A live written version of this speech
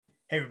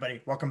Hey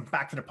everybody, welcome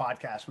back to the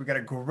podcast. We got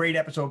a great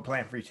episode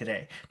planned for you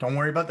today. Don't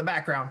worry about the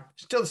background.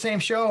 Still the same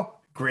show.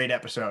 Great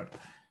episode.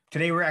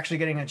 Today we're actually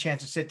getting a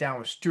chance to sit down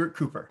with Stuart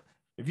Cooper.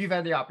 If you've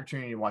had the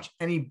opportunity to watch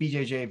any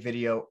BJJ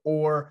video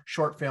or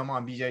short film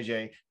on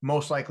BJJ,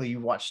 most likely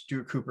you've watched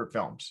Stuart Cooper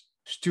films.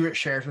 Stuart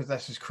shares with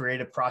us his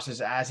creative process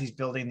as he's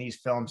building these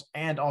films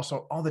and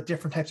also all the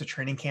different types of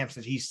training camps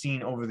that he's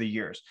seen over the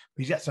years.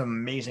 He's got some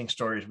amazing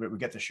stories we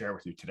get to share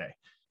with you today.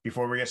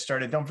 Before we get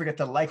started, don't forget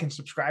to like and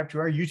subscribe to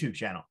our YouTube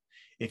channel.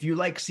 If you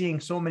like seeing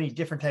so many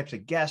different types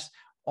of guests,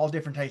 all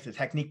different types of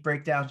technique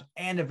breakdowns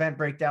and event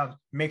breakdowns,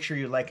 make sure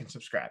you like and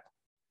subscribe.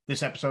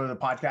 This episode of the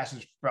podcast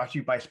is brought to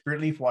you by Spirit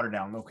Leaf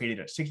Waterdown,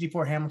 located at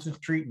 64 Hamilton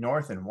Street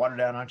North in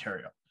Waterdown,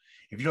 Ontario.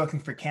 If you're looking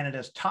for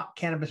Canada's top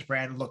cannabis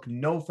brand, look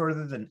no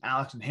further than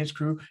Alex and his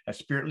crew at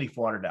Spirit Leaf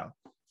Waterdown.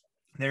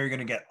 There you're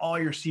going to get all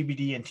your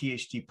CBD and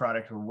THC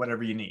products or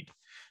whatever you need.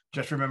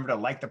 Just remember to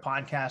like the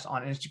podcast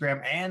on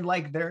Instagram and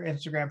like their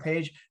Instagram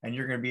page, and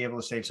you're going to be able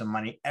to save some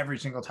money every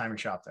single time you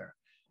shop there.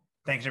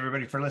 Thanks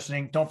everybody for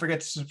listening. Don't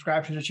forget to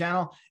subscribe to the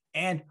channel,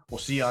 and we'll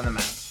see you on the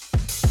mat.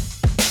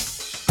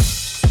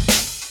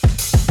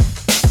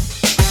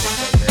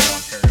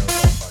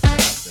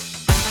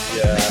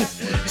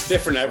 Yeah, it's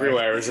different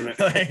everywhere, isn't it?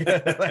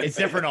 It's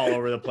different all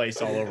over the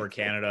place, all over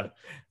Canada.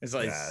 It's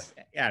like,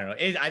 I don't know.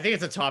 I think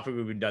it's a topic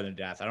we've been done to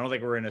death. I don't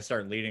think we're going to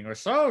start leading or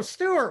so.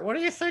 Stuart, what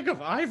do you think of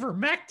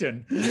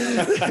ivermectin?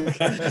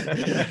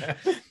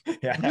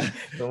 Yeah,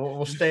 so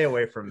we'll stay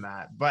away from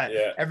that. But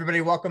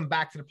everybody, welcome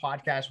back to the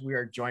podcast. We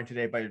are joined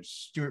today by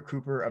Stuart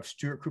Cooper of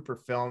Stuart Cooper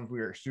Films.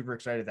 We are super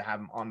excited to have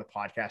him on the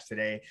podcast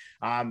today.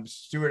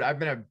 Stuart, I've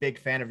been a big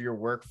fan of your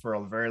work for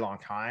a very long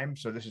time,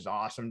 so this is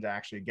awesome to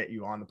actually get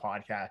you on the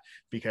podcast,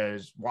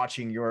 because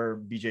watching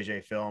your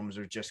BJJ films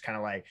are just kind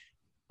of like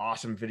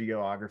awesome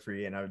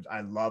videography, and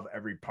I love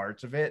every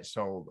parts of it.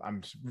 So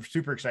I'm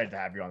super excited to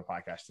have you on the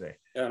podcast today.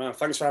 Yeah, no,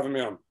 thanks for having me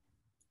on.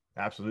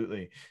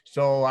 Absolutely.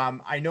 So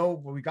I know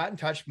we got in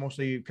touch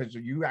mostly because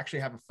you actually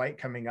have a fight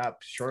coming up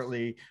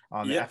shortly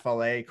on the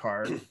FLA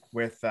card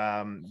with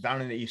down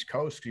in the East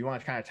Coast. Do you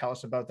want to kind of tell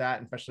us about that,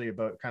 and especially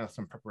about kind of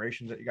some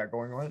preparations that you got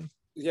going on?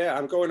 Yeah,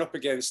 I'm going up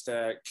against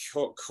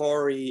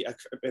Corey.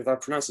 If I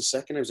pronounce the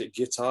second name, is it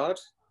Guittard?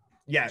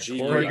 Yeah,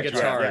 Corey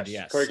Guittard.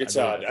 Yes, Corey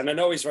Guittard. And I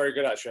know he's very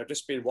good, actually. I've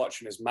just been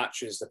watching his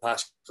matches the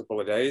past couple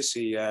of days.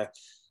 He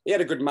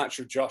had a good match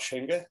with Josh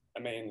Hinger. I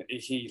mean,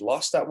 he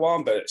lost that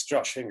one, but it's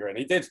Josh Hinger, and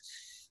he did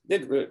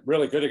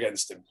really good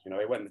against him. You know,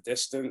 he went the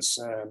distance.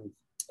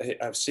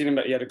 I've seen him,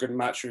 but he had a good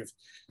match with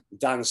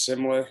Dan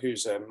Simler,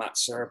 who's a Matt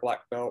Serra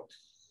black belt.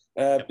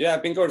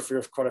 I've been going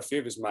through quite a few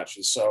of his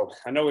matches, so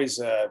I know he's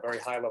a very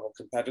high-level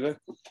competitor,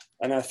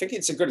 and I think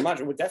it's a good match.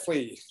 It would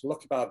definitely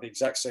look about the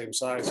exact same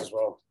size as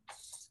well.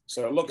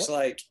 So it looks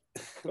like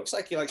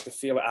he likes to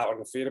feel it out on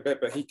the field a bit,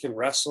 but he can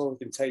wrestle, he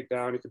can take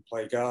down, he can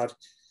play guard.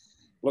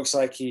 Looks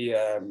like he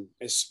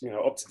is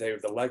up to date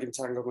with the leg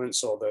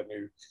entanglements or the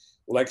new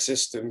leg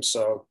system.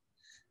 So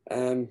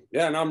and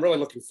I'm really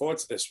looking forward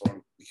to this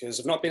one, because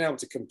I've not been able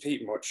to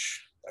compete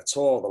much at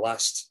all the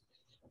last.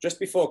 Just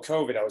before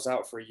COVID, I was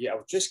out for a year. I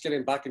was just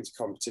getting back into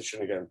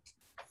competition again.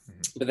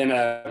 But then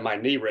my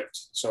knee ripped,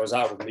 so I was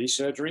out with knee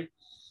surgery.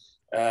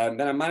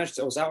 Then I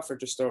was out for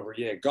just over a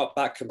year, got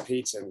back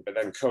competing, but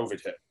then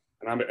COVID hit.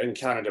 And I'm in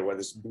Canada where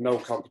there's no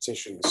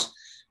competitions.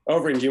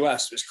 Over in the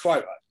US, there's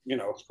quite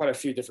a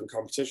few different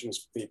competitions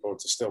for people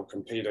to still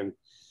compete in.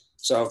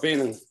 So I've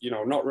been,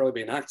 not really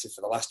been active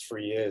for the last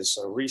 3 years.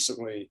 So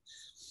recently,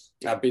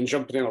 I've been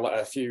jumping in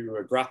a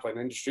few grappling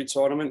industry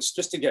tournaments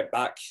just to get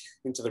back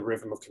into the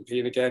rhythm of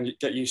competing again,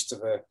 get used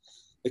to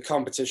the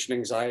competition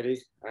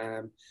anxiety.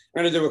 I'm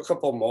going to do a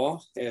couple more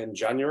in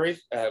January,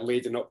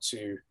 leading up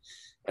to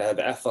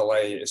the FLA.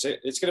 It's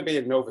going to be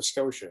in Nova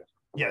Scotia.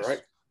 Yes.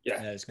 Right? Yeah,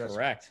 that is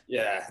correct.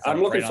 Yeah, so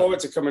I'm looking forward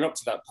to coming up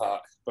to that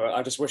part, but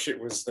I just wish it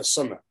was the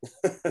summer,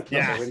 not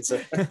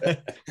the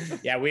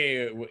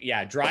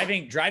winter.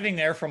 Driving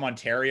there from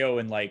Ontario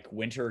in like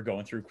winter,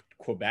 going through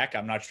Quebec.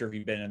 I'm not sure if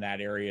you've been in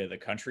that area of the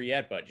country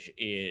yet, but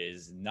it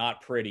is not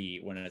pretty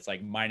when it's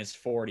like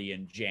 -40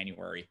 in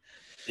January.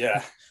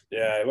 Yeah,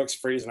 it looks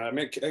freezing. I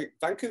mean,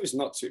 Vancouver's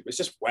not too. It's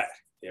just wet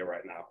here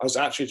right now. I was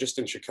actually just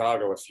in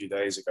Chicago a few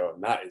days ago,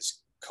 and that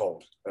is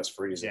cold. That's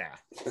freezing.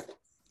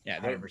 Yeah,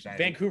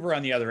 Vancouver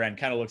on the other end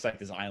kind of looks like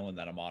this island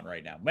that I'm on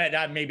right now.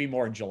 Maybe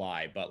more in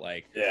July, but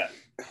like,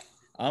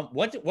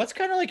 what's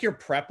kind of like your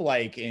prep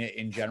like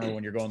in general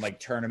when you're going like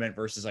tournament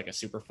versus like a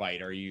super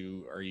fight? Are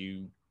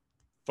you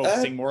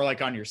focusing more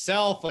like on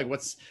yourself? Like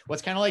what's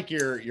kind of like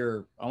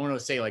your I want to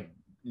say like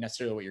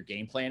necessarily what your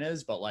game plan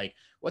is, but like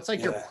what's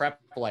like your prep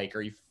like?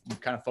 Are you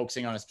kind of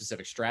focusing on a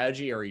specific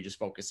strategy, or are you just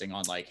focusing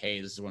on like, hey,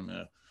 this is what I'm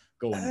gonna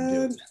go in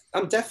and do?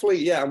 I'm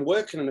definitely I'm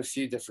working on a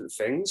few different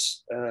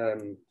things.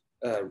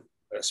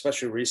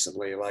 Especially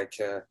recently, like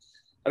I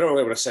don't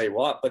really want to say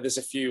what, but there's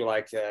a few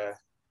like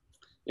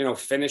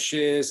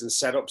finishes and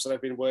setups that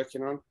I've been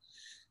working on.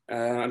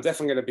 I'm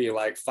definitely going to be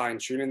like fine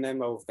tuning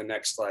them over the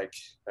next 4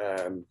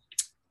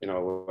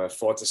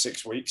 to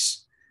 6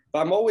 weeks. But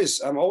I'm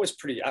always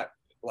pretty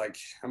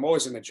I'm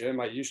always in the gym.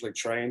 I usually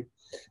train.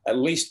 at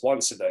least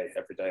once a day,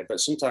 every day, but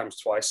sometimes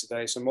twice a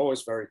day. So I'm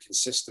always very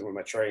consistent with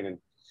my training.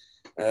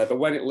 But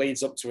when it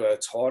leads up to a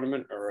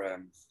tournament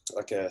or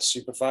like a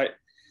super fight,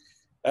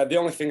 the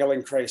only thing I'll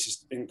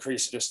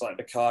increase just like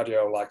the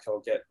cardio. Like I'll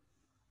get,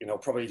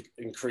 probably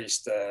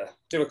increased,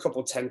 do a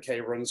couple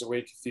 10K runs a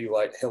week, a few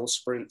like hill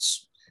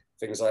sprints,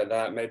 things like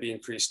that. Maybe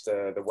increase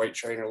the weight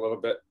training a little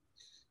bit,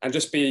 and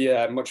just be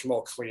much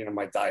more clean on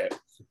my diet.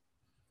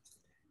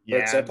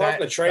 Yeah, but apart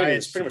from the training,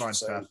 it's pretty much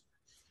the same.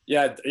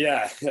 Stuff.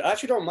 Yeah. I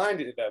actually don't mind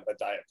the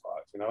diet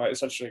part.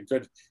 It's actually a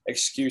good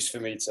excuse for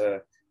me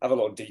to have a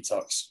little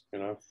detox.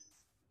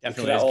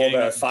 Definitely.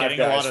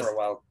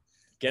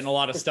 Getting a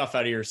lot of stuff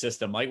out of your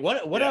system. Like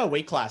what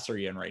weight class are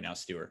you in right now,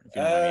 Stuart? If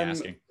you don't mind me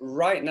asking.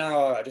 Right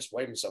now, I just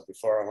weighed myself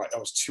before. I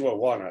was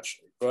 201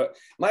 actually, but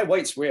my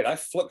weight's weird. I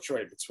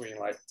fluctuate between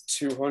like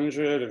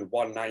 200 and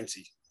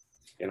 190.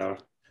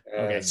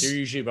 Okay, so you're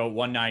usually about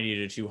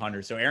 190 to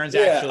 200. So Aaron's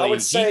I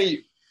would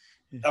say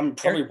I'm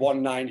probably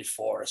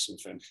 194 or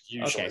something.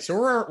 Usually. Okay, so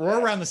we're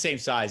around the same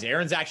size.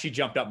 Aaron's actually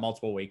jumped up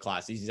multiple weight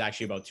classes. He's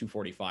actually about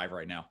 245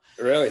 right now.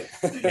 Really?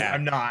 Yeah,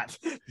 I'm not.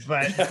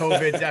 But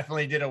COVID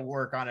definitely did a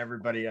work on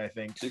everybody, I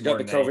think. You got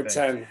the COVID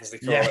 10, as they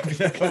call it.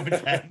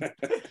 COVID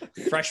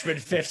 10. Freshman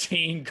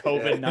 15,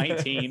 COVID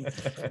 19.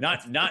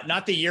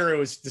 Not the year it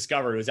was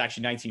discovered. It was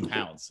actually 19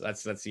 pounds.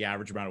 That's the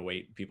average amount of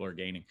weight people are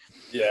gaining.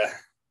 Yeah.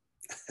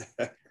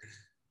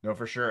 No,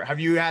 for sure. Have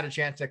you had a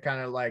chance to kind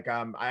of like,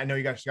 I know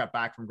you guys got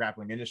back from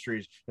Grappling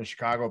Industries in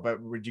Chicago,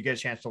 but would you get a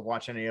chance to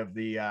watch any of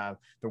the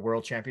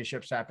World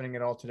Championships happening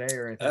at all today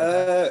or anything?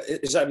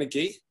 Is that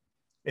McGee?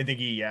 In the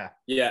gi, yeah.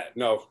 Yeah,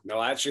 no,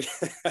 actually,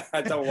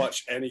 I don't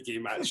watch any gi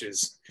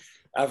matches.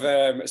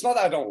 It's not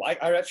that I don't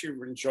like. I actually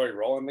enjoy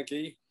rolling the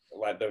gi,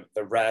 like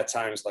the rare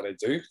times that I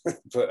do.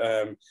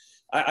 But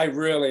I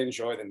really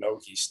enjoy the no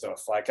gi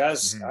stuff. Like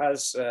as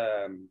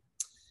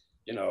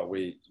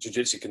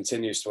jiu-jitsu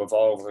continues to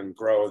evolve and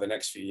grow the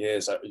next few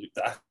years, I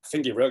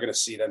think you're really going to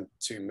see them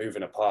two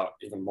moving apart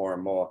even more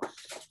and more.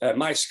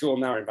 My school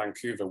now in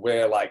Vancouver,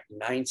 we're like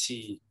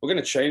 90, we're going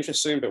to change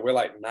this soon, but we're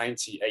like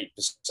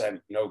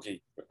 98% no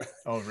gi.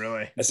 Oh,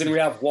 really? As in we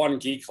have one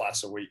gi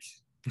class a week.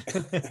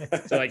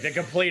 So like the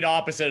complete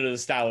opposite of the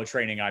style of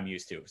training I'm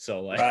used to.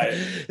 So like, right.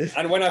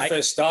 And when I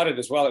first started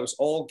as well, it was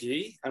all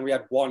gi and we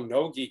had one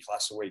no gi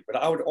class a week, but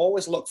I would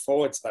always look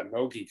forward to that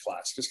no gi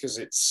class just because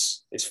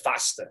it's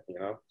faster,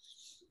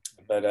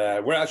 but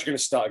we're actually going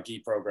to start a gi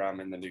program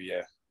in the new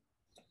year.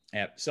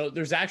 Yeah. So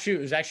there's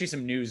actually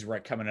some news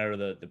coming out of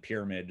the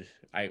pyramid.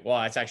 It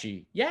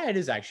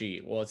is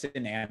actually it's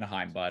in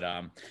Anaheim, but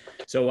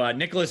so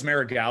Nicholas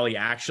Marigali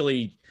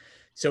actually,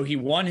 so he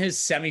won his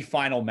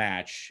semifinal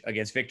match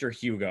against Victor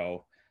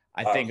Hugo.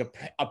 I think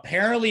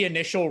apparently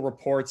initial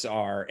reports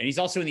are, and he's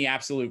also in the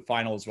absolute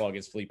final as well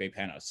against Felipe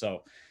Pena.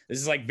 So this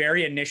is like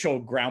very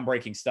initial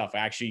groundbreaking stuff.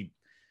 I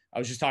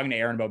was just talking to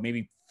Aaron about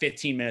maybe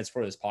 15 minutes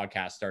before this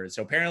podcast started.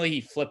 So apparently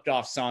he flipped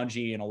off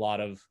Sanji and a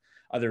lot of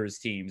his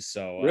teams.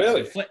 So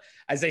really,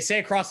 as they say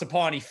across the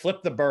pond, he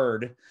flipped the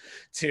bird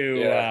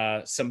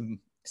to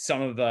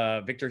some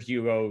of Victor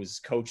Hugo's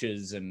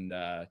coaches and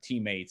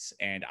teammates.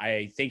 And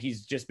I think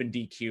he's just been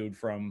DQ'd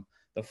from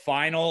the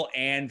final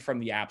and from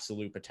the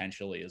absolute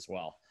potentially as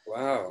well.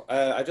 Wow.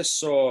 I just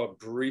saw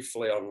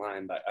briefly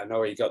online that I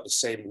know he got the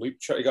same loop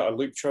choke. He got a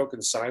loop choke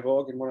and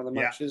Cyborg in one of the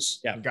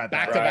matches. Yeah, got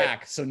back to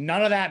back. So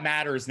none of that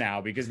matters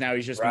now because now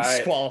he's just been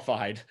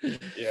disqualified.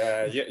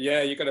 Yeah.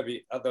 You're going to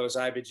be at those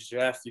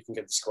IBJJF. You can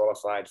get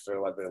disqualified for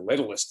like the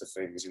littlest of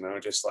things,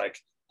 just like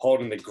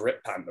holding the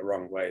grip hand the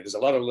wrong way. There's a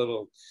lot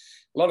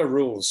of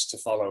rules to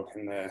follow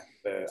in the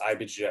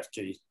IBJJF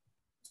gi.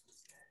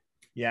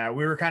 Yeah,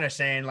 we were kind of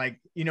saying like,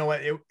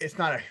 it's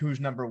not a who's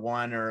number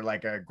one or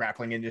like a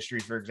Grappling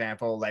Industries, for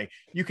example. Like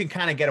you can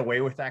kind of get away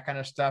with that kind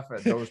of stuff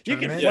at those you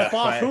can flip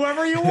off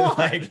whoever you want.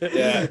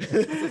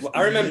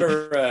 I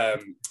remember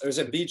it was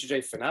a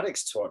BJJ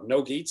Fanatics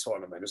no gi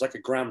tournament. It was like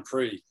a Grand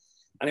Prix.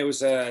 And it was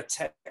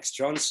Tex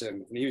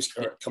Johnson, and he was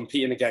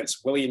competing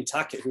against William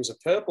Tackett, who was a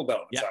purple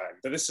belt at the time.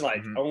 But this is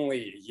like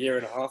only a year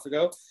and a half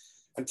ago.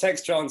 And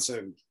Tex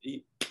Johnson,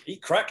 he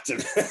cracked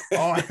him.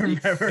 Oh, I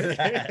remember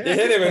that. He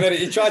hit him, and then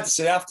he tried to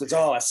say afterwards,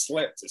 I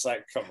slipped. It's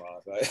like, come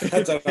on. Like,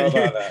 I don't know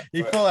about that.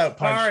 He pulled out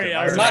punch.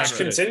 The match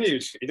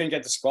continued. He didn't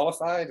get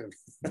disqualified.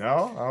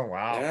 No? Oh,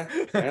 wow.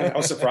 Yeah. I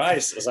was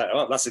surprised. I was like,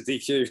 oh, that's a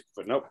DQ.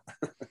 But nope.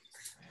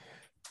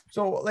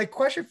 So, like,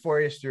 question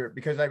for you, Stuart,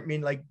 because I mean,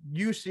 like,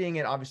 you seeing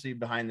it obviously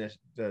behind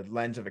the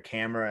lens of a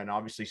camera and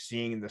obviously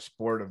seeing the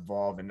sport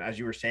evolve. And as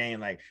you were saying,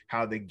 like,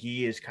 how the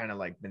gi is kind of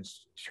like been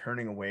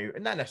turning away,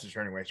 not necessarily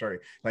turning away, sorry,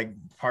 like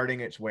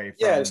parting its way.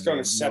 From it's going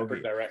a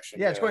separate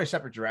direction. Yeah, it's going a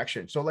separate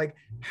direction. So, like,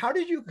 how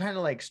did you kind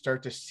of like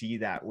start to see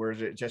that?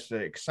 Was it just the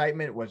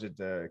excitement? Was it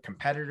the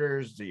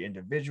competitors, the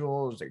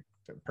individuals, the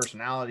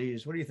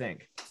personalities? What do you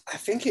think? I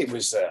think it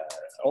was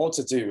all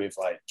to do with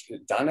like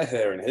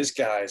Danaher and his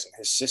guys and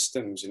his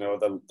systems,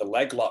 the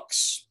leg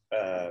locks,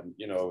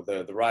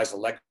 the rise of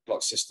leg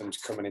lock systems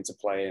coming into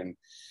play and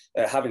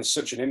having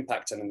such an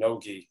impact on the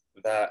no-gi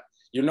that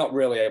you're not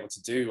really able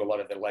to do a lot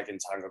of the leg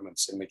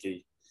entanglements in the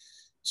gi.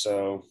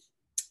 So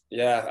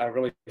Yeah, I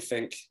really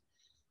think.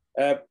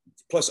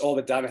 Plus, all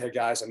the Danaher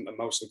guys are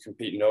mostly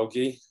compete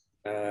no-gi,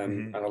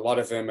 and a lot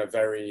of them are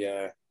very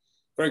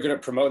good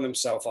at promoting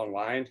themselves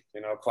online.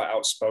 Quite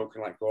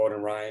outspoken, like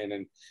Gordon Ryan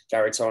and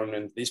Gary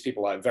Tonin. These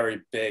people are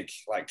very big,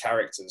 like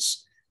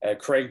characters.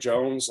 Craig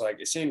Jones,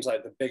 like it seems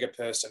like the bigger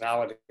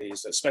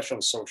personalities, especially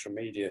on social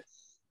media,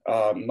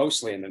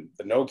 mostly in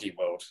the no-gi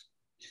world.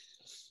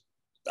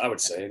 I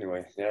would say,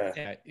 anyway.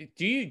 Yeah.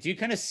 Do you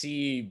kind of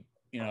see,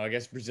 I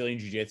guess Brazilian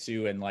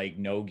Jiu-Jitsu and like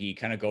no-gi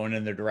kind of going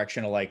in the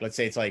direction of like, let's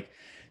say it's like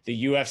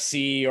the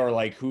UFC or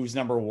like Who's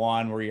Number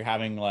One, where you're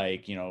having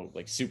like,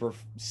 like super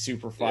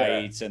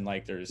fights and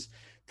like there's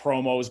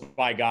promos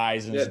by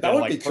guys and that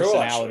would like be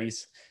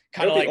personalities.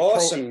 Cool, kind of like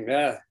awesome.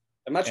 Yeah.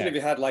 Imagine if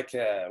you had like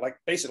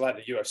basically like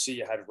the UFC,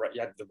 you had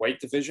the weight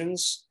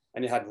divisions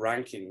and you had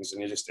rankings,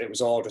 and it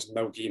was all just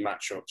no-gi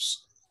matchups.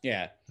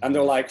 Yeah. And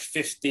they're like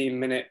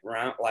 15-minute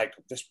round, like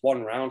just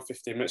one round,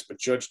 15 minutes, but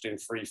judged in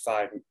three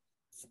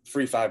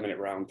 5-minute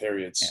round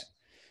periods.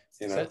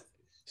 So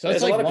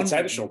there's a lot of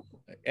potential.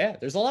 Yeah,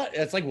 there's a lot.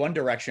 It's like one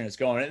direction it's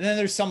going. And then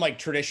there's some like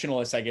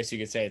traditionalists, I guess you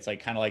could say. It's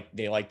like kind of like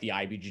they like the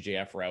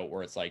IBJJF route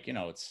where it's like,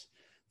 it's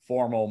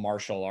formal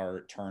martial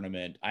art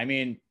tournament. I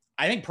mean,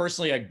 I think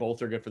personally, like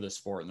both are good for the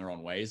sport in their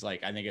own ways.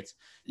 Like I think it's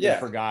good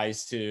for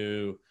guys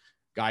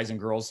and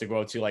girls to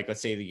go to, like,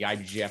 let's say the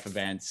IBJJF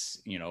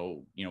events,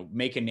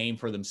 make a name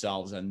for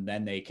themselves, and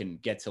then they can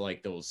get to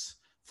like those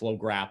flow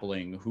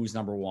grappling, Who's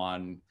Number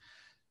One,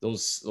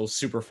 those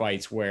super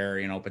fights where,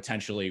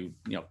 potentially,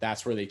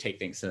 that's where they take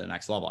things to the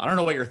next level. I don't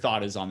know what your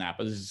thought is on that,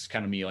 but this is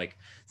kind of me like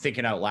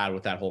thinking out loud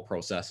with that whole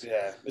process.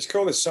 Yeah. It's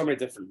cool. There's so many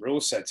different rule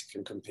sets you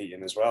can compete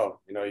in as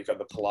well. You've got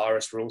the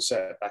Polaris rule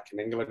set back in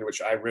England,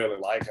 which I really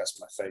like.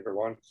 That's my favorite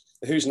one.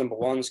 The Who's Number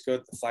One's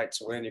good. The Fight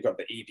to Win. You've got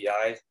the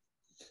EBI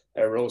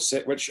rule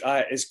set, which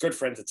is good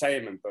for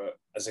entertainment, but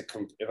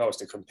if I was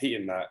to compete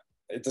in that,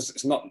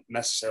 it's not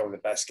necessarily the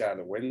best guy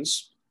that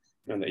wins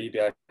in the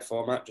EBI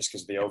format, just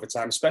because of the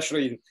overtime,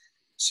 especially in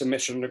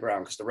submission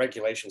underground, because the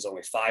regulation is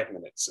only 5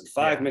 minutes, and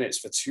 5 minutes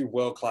for two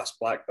world-class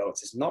black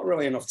belts is not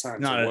really enough time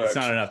to work. It's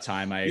not enough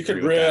time. You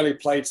could really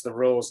play to the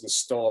rules and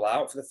stall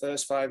out for the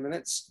first 5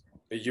 minutes,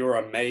 but you're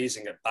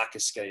amazing at back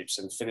escapes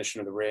and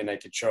finishing with a rear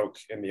naked choke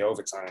in the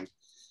overtime.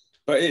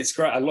 But it's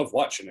great. I love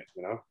watching it,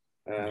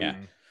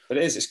 But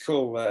it's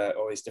cool,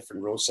 all these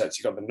different rule sets.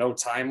 You've got the no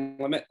time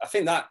limit. I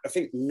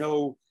think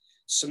no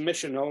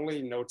submission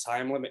only, no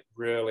time limit,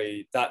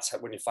 really, that's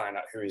when you find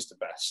out who's the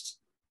best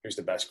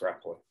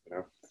grappler,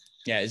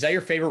 Yeah, is that your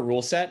favorite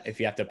rule set if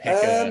you have to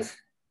pick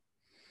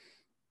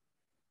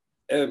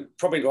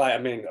probably, like, I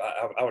mean,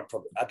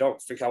 I don't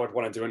think I would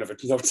want to do another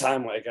no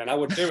time limit again. I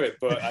would do it,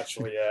 but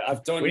actually,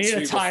 I've done we need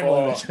a time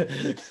before.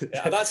 Limit.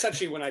 That's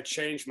actually when I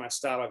changed my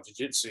style of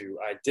jiu-jitsu.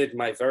 I did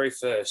my very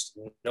first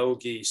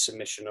no-gi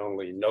submission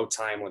only, no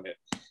time limit.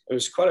 It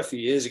was quite a few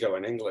years ago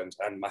in England,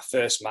 and my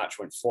first match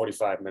went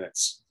 45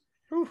 minutes.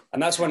 Whew.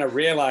 And that's when I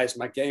realized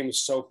my game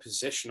was so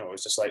positional. It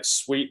was just like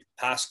sweep,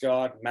 pass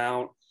guard,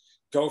 mount,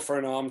 go for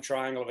an arm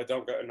triangle. If I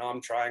don't get an arm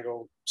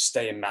triangle,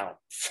 stay in mount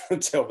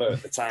until the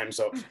time's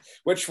up,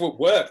 which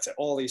worked at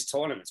all these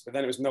tournaments. But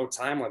then it was no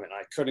time limit.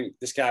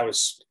 This guy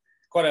was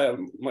quite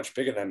much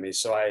bigger than me.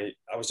 So I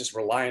was just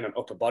relying on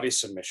upper body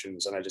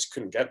submissions, and I just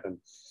couldn't get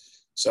them.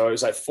 So it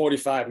was like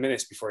 45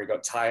 minutes before he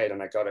got tired,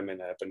 and I got him in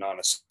a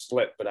banana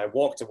split. But I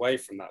walked away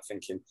from that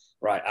thinking,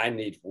 right, I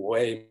need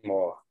way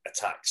more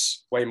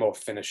attacks, way more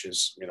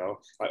finishes,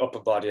 like upper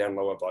body and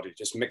lower body,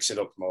 just mix it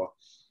up more.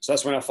 So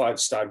that's when I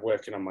started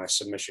working on my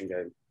submission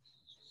game.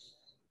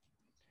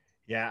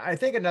 Yeah, I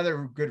think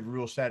another good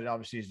rule set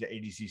obviously is the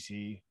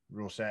ADCC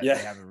rule set. Yeah.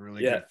 They have a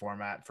really good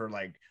format for,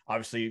 like,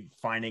 obviously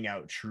finding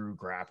out true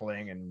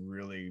grappling and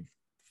really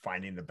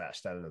finding the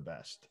best out of the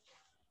best.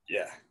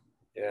 Yeah.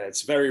 Yeah,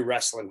 it's very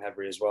wrestling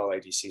heavy as well,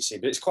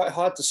 ADCC, but it's quite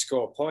hard to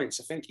score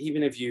points. I think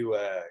even if you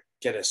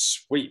get a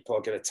sweep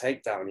or get a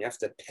takedown, you have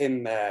to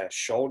pin their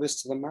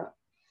shoulders to the mat.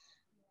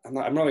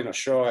 I'm really not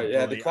sure.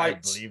 I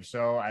believe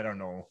so. I don't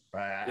know.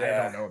 I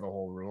don't know the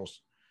whole rules.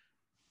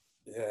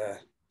 Yeah,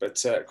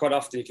 but quite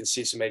often you can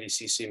see some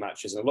ADCC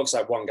matches, and it looks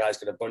like one guy's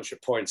got a bunch of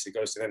points. It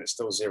goes to then it's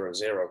still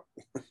 0-0.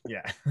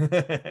 Yeah,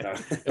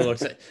 it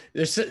looks like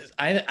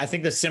I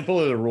think the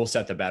simpler the rule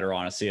set, the better.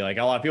 Honestly, like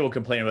a lot of people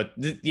complain about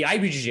the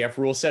IBJJF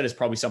rule set is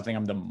probably something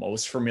I'm the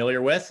most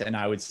familiar with, and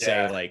I would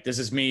say like this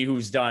is me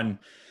who's done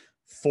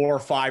 4 or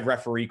 5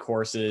 referee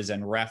courses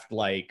and reffed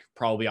like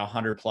probably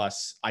 100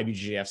 plus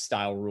IBJJF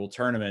style rule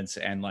tournaments.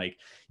 And like,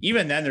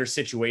 even then there's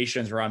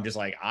situations where I'm just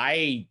like,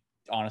 I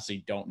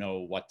honestly don't know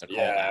what to call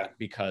that,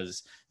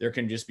 because there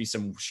can just be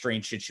some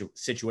strange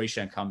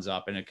situation that comes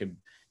up and it could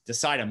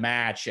decide a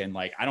match. And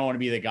like, I don't want to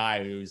be the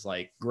guy who's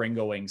like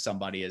gringoing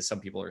somebody, as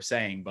some people are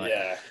saying, but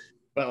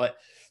like,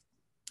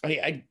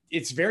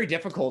 it's very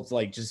difficult,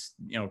 like just,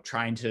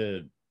 trying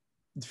to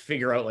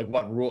figure out like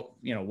what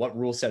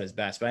rule set is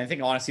best. But I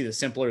think honestly, the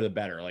simpler the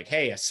better. Like,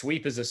 hey, a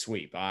sweep is a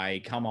sweep.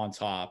 I come on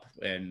top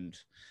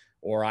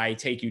or I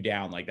take you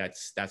down. Like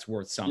that's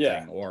worth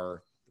something.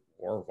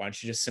 or why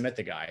don't you just submit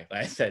the guy?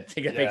 I think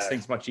it makes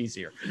things much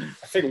easier.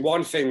 I think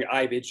one thing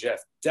IBJJF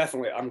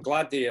definitely, I'm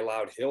glad they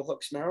allowed heel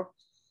hooks now.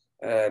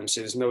 So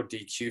there's no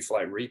DQ for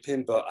like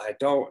reaping, but I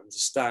don't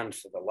understand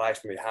for the life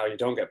of me how you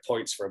don't get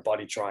points for a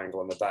body triangle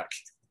on the back.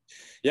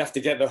 You have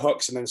to get the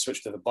hooks and then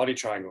switch to the body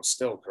triangle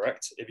still,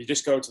 correct? If you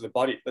just go to the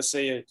body, let's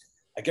say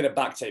I get a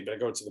back tape, but I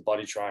go to the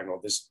body triangle,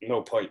 there's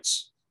no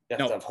points. You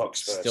have to have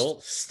hooks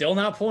first. Still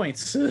not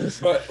points.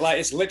 But like,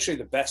 it's literally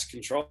the best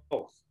control.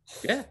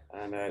 Yeah.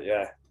 And I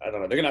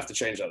don't know. They're going to have to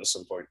change that at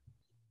some point.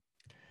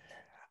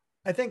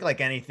 I think like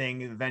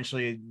anything,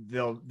 eventually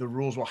the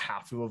rules will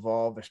have to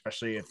evolve,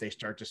 especially if they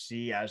start to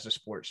see as the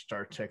sports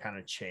start to kind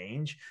of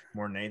change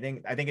more than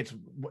anything. I think it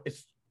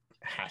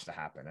has to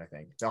happen. I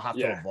think they'll have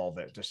to evolve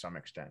it to some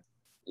extent.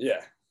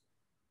 Yeah.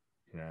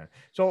 Yeah.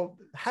 So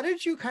how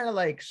did you kind of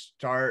like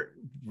start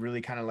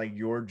really kind of like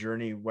your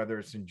journey, whether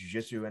it's in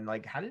jiu-jitsu, and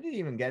like, how did it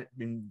even get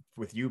in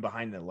with you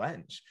behind the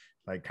lens,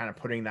 like kind of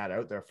putting that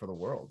out there for the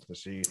world to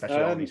see,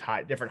 especially all these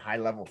different high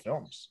level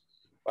films?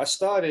 I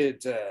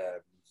started,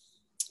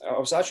 I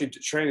was actually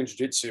training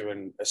jiu-jitsu,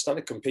 and I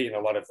started competing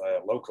a lot of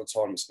local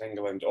tournaments in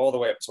England all the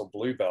way up to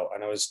blue belt.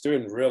 And I was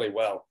doing really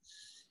well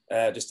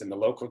just in the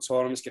local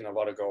tournaments, getting a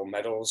lot of gold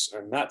medals.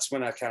 And that's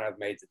when I kind of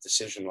made the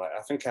decision. Like,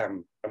 I think I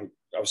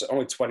was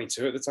only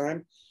 22 at the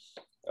time.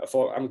 I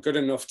thought I'm good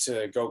enough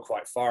to go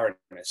quite far in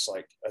this,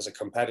 like as a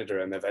competitor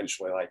and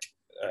eventually like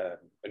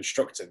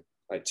instructing,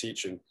 like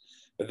teaching.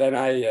 But then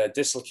I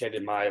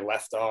dislocated my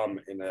left arm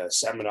in a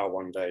seminar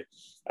one day.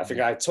 I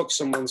think I took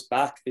someone's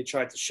back. They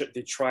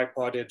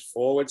tripoded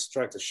forwards,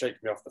 tried to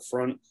shake me off the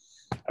front.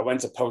 I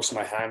went to post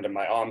my hand and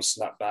my arm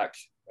snapped back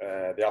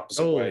the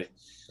opposite way.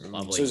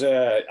 Lovely.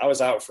 So I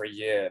was out for a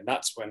year. And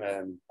that's when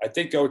I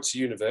did go to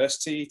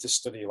university to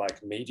study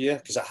like media,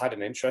 because I had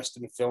an interest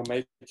in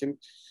filmmaking.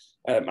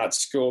 At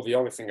school, the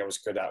only thing I was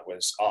good at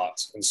was art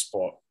and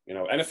sport. You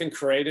know, anything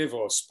creative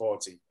or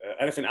sporty,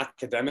 anything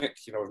academic,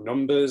 you know,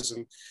 numbers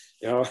and,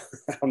 you know,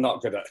 I'm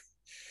not good at.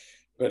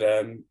 But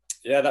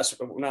that's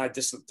when I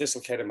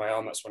dislocated my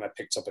arm. That's when I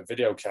picked up a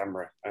video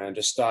camera and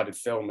just started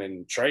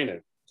filming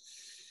training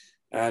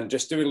and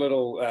just doing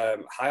little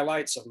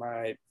highlights of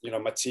my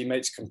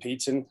teammates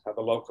competing at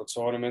the local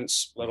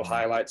tournaments, little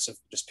highlights of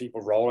just people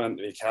rolling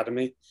into the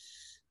academy.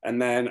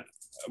 And then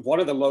one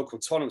of the local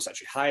tournaments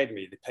actually hired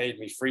me. They paid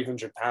me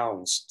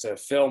 £300 to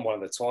film one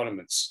of the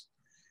tournaments.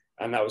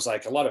 And that was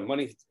like a lot of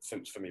money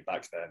for me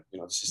back then. You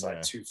know, this is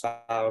like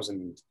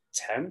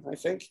 2010, I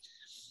think.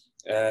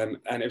 And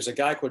it was a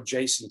guy called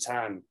Jason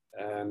Tan,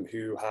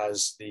 who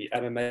has the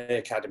MMA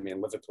Academy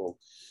in Liverpool.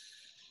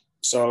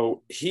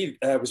 So he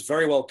was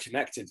very well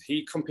connected.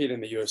 He competed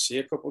in the UFC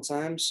a couple of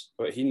times,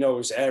 but he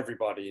knows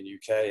everybody in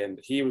UK. And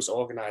he was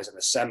organizing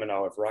a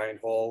seminar with Ryan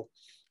Hall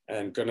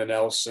and Gunnar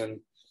Nelson.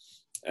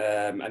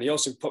 And he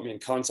also put me in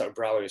contact with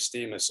Braulio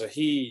Estima. So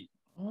he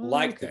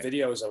liked the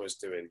videos I was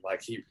doing.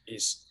 Like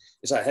he's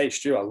like, hey,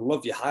 Stu, I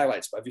love your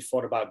highlights, but have you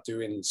thought about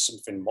doing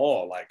something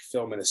more, like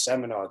filming a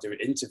seminar, doing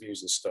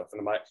interviews and stuff? And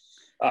I'm like,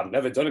 I've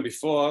never done it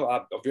before.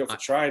 I'll be up for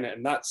trying it.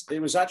 And it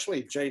was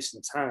actually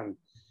Jason Tan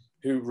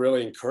who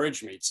really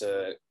encouraged me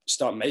to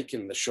start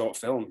making the short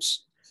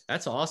films.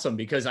 That's awesome,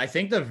 because I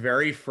think the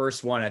very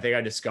first one I think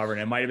I discovered,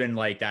 and it might've been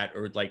like that,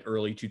 or like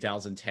early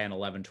 2010,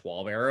 11,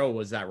 12 era,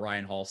 was that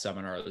Ryan Hall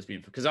seminar that was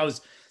being, because that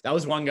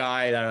was one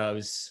guy that I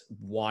was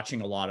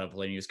watching a lot of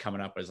when he was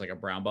coming up as like a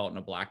brown belt and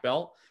a black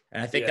belt.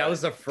 And I think that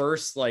was the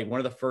first, like one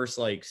of the first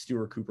like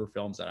Stuart Cooper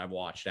films that I've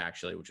watched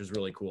actually, which was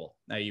really cool.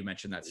 Now you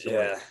mentioned that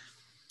story.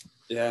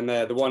 Yeah, and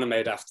the one I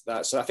made after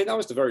that. So I think that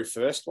was the very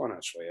first one,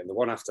 actually. And the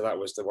one after that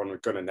was the one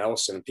with Gunnar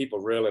Nelson. And people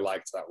really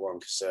liked that one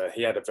because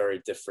he had a very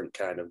different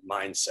kind of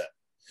mindset,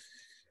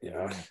 you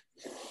know.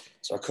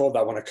 So I called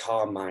that one A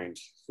Calm Mind.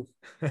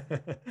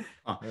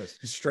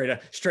 Straight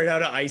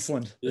out of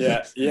Iceland.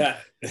 Yeah. Yeah.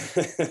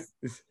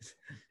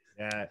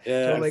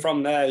 So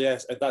from there,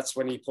 that's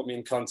when he put me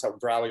in contact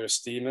with Braulio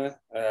Estima.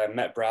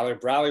 Met Braulio.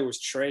 Braulio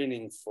was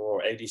training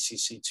for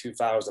ADCC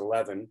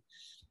 2011.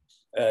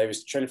 He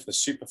was training for the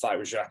super fight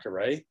with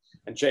Jacare.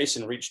 And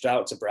Jason reached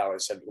out to Braulio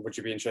and said, would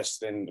you be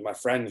interested in, my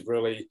friend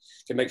really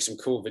can make some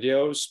cool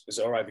videos? Is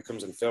it all right if he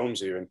comes and films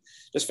you? And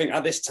just think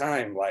at this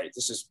time, like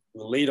this is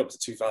the lead up to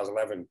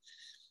 2011,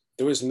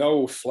 there was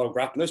no Flow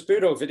Grappling. There's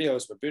Budo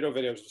videos, but Budo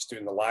videos was just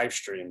doing the live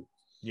stream.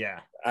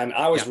 Yeah. And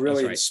I was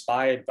really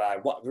inspired by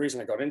the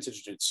reason I got into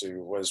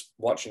jiu-jitsu was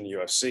watching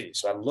UFC.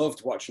 So I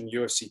loved watching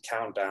UFC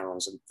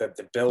countdowns and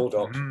the build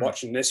up,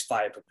 watching this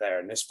fighter prepare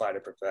and this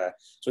fighter prepare.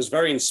 So I was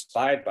very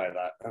inspired by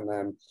that. And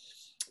then,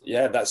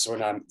 that's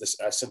when I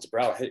said to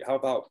Brow, hey, how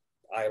about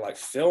I like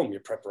film your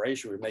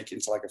preparation? We make it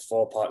into like a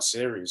 4-part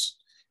series.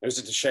 It was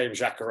just a shame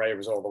Jacare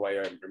was all the way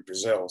in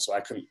Brazil, so I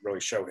couldn't really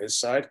show his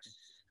side.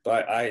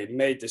 But I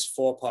made this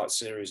 4-part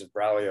series of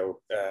Braulio,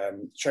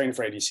 training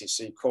for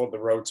ADCC, called The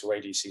Road to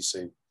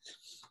ADCC.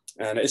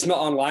 And it's not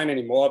online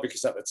anymore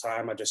because at the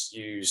time I just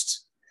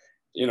used,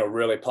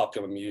 really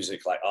popular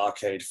music like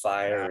Arcade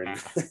Fire. And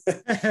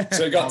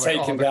so it got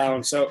taken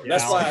down. So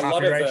that's why a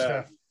lot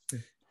of,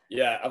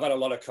 Yeah, I've had a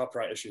lot of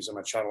copyright issues on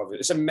my channel.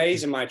 It's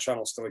amazing my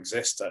channel still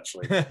exists,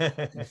 actually.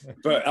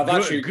 But I've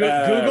actually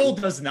Google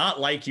does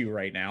not like you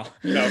right now.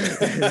 No.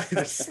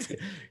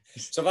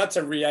 So I've had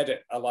to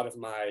re-edit a lot of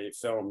my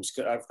films.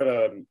 I've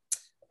got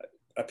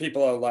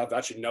people have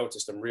actually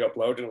noticed I'm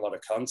re-uploading a lot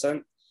of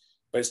content,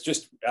 but it's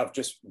just I've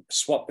just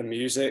swapped the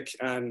music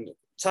and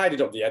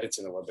tidied up the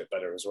editing a little bit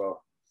better as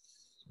well.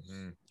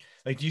 Mm-hmm.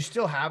 Like, do you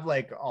still have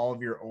like all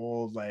of your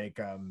old like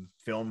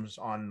films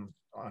on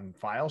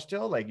file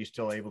still? Like, you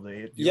still able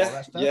to do all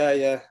that stuff?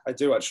 Yeah, I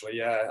do actually.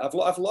 Yeah,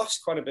 I've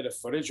lost quite a bit of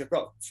footage. I've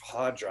got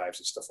hard drives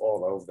and stuff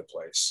all over the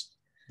place.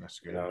 That's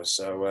good. You know,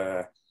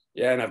 so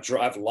yeah, and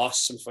I've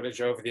lost some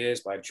footage over the years,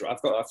 but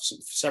I've got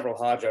several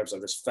hard drives that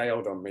just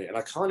failed on me, and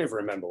I can't even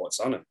remember what's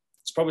on them.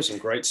 There's probably some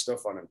great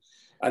stuff on them.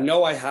 I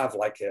know I have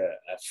like a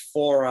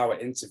 4-hour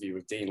interview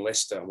with Dean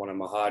Lister on one of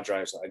my hard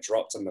drives that I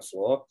dropped on the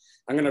floor.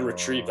 I'm going to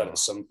retrieve that at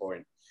some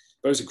point.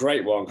 But it was a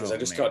great one because I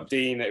just got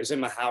Dean. It was in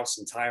my house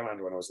in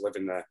Thailand when I was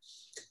living there.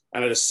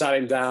 And I just sat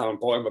him down,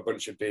 bought him a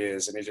bunch of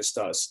beers, and he just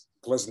starts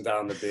blizzing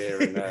down the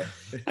beer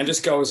and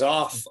just goes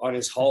off on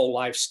his whole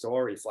life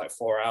story for like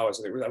 4 hours.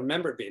 And I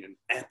remember it being an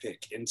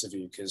epic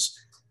interview because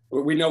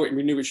we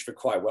knew each other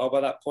quite well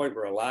by that point.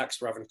 We're relaxed,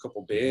 we're having a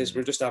couple of beers,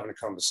 we're just having a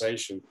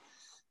conversation.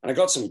 And I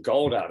got some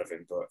gold out of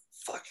him, but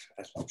fuck,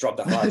 I dropped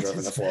the hard drive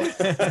on the floor.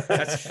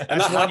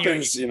 And that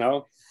happens, you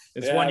know.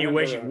 It's one you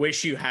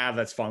wish you have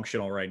that's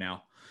functional right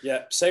now.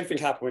 Yeah, same thing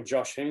happened with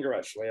Josh Hinger,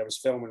 actually. I was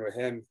filming with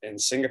him in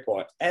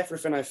Singapore.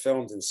 Everything I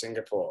filmed in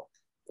Singapore,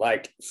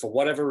 like, for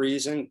whatever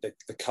reason,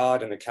 the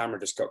card and the camera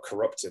just got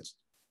corrupted.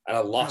 And I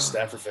lost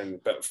everything.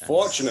 But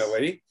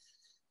fortunately,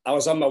 I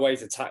was on my way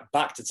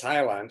back to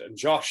Thailand, and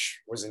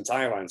Josh was in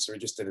Thailand, so we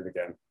just did it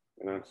again.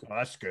 You know? Oh,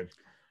 that's good.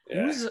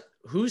 Yeah.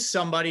 Who's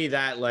somebody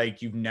that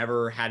like you've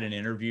never had an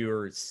interview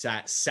or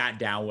sat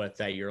down with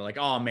that you're like,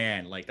 oh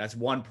man, like that's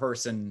one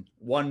person,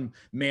 one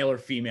male or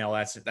female,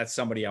 that's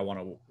somebody I want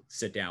to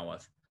sit down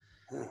with?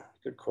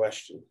 Good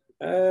question.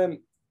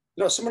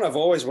 No, someone I've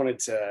always wanted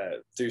to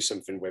do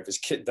something with is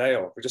Kit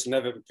Dale. We just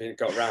never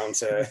got round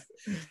to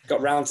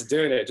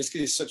doing it, just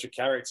because he's such a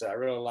character. I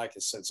really like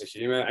his sense of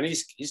humor, and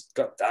he's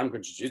got damn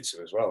good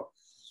jiu-jitsu as well.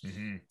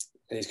 Mm-hmm.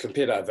 And he's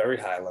competed at a very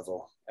high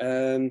level.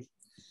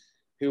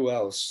 Who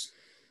else?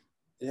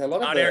 Yeah,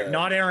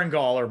 not Aaron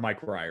Gall or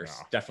Mike Ryers.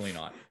 No. Definitely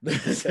not.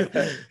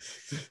 Yeah,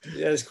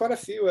 there's quite a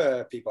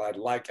few people I'd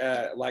like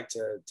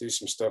to do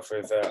some stuff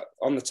with.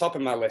 On the top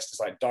of my list is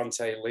like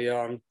Dante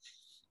Leon,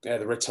 the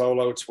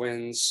Rotolo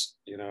twins.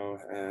 You know,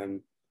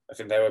 I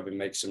think they would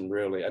make some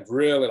really. I'd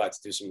really like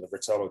to do some of the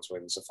Rotolo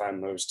twins. I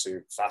find those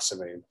two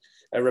fascinating.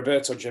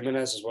 Roberto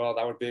Jimenez as well.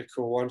 That would be a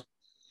cool one.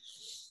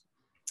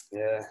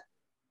 Yeah,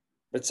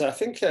 but I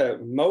think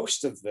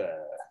most of the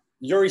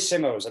Yuri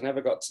Simos, I never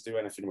got to do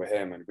anything with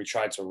him, and we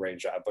tried to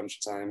arrange that a bunch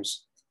of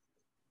times.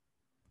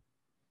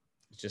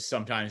 Just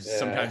sometimes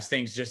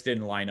things just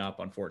didn't line up,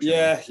 unfortunately.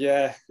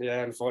 Yeah,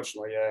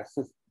 unfortunately, yeah.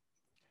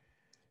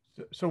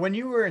 So when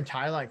you were in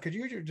Thailand, because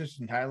you were just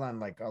in Thailand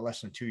like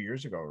less than 2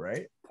 years ago,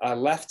 right? I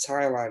left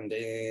Thailand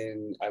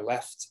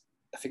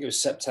I think it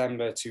was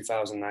September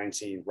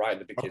 2019, right at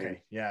the beginning.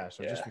 Okay. Yeah,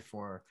 so just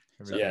before.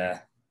 Yeah.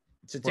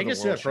 So take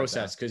us through that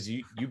process, because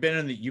you've been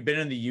in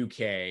the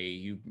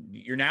UK,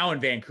 you're now in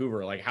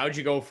Vancouver. Like, how'd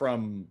you go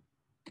from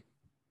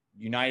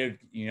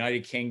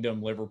United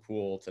Kingdom,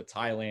 Liverpool, to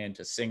Thailand,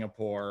 to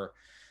Singapore,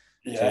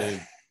 to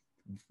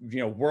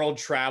world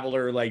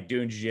traveler, like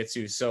doing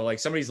jiu-jitsu? So like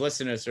somebody's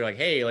listening to us, they're like,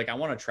 hey, like I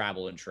want to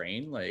travel and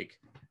train. Like,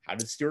 how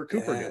did Stuart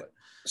Cooper do it?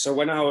 So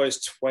when I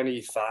was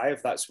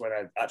 25, that's when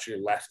I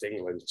actually left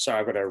England. Sorry,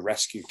 I've got a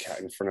rescue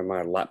cat in front of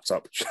my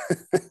laptop.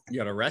 You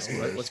got a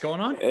rescue? What's going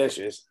on? There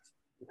she is.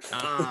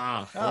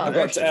 I've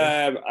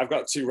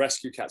got 2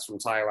 rescue cats from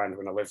Thailand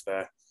when I lived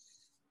there,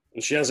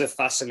 and she has a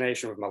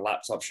fascination with my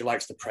laptop. She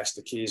likes to press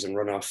the keys and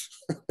run off.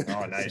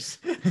 Oh, nice.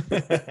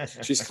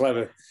 She's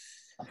clever.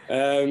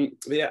 But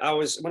yeah,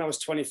 when I was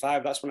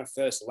 25, that's when I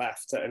first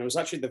left, and it was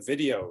actually the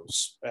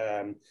videos,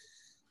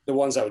 the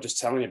ones I was just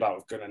telling you about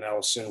with Gunnar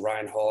Nelson,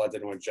 Ryan Hall, I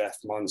did with Jeff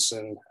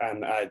Monson,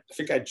 and I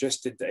think I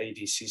just did the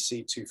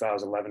ADCC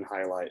 2011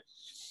 highlight.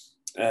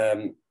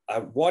 I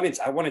wanted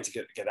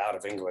to get out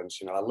of England.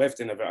 You know,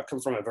 I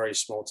come from a very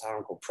small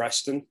town called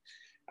Preston,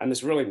 and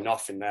there's really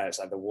nothing there. It's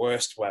like the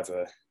worst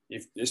weather.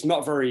 It's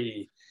not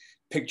very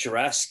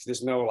picturesque.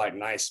 There's no like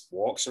nice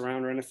walks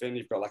around or anything.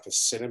 You've got like a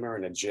cinema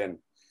and a gym.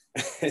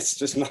 It's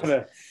just not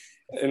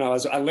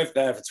I lived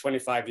there for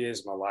 25 years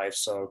of my life.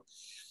 So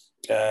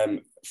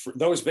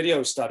those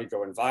videos started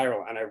going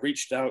viral, and I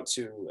reached out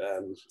to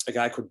a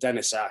guy called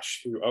Dennis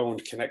Ash, who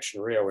owned Connection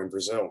Rio in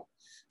Brazil.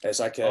 It's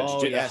like a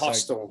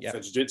hostel for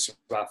jiu-jitsu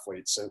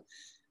athletes.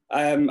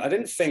 And I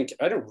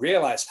didn't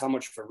realize how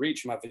much of a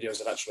reach my videos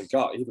had actually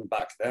got even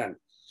back then.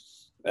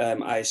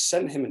 I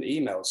sent him an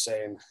email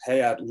saying,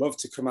 hey, I'd love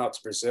to come out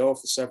to Brazil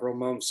for several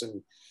months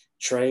and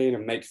train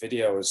and make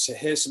videos. So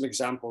here's some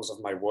examples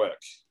of my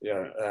work.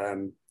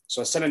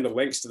 So I sent him the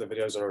links to the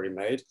videos I already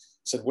made.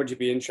 Said, would you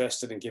be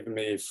interested in giving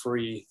me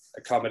free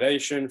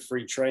accommodation,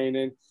 free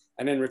training?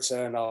 And in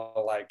return,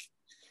 I'll like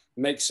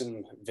make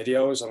some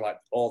videos on like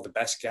all the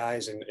best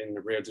guys in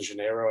Rio de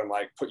Janeiro and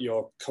like put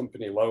your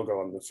company logo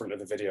on the front of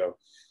the video.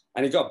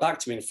 And he got back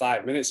to me in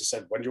 5 minutes. He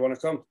said, when do you want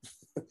to come?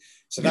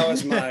 So that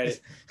was my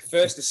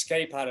first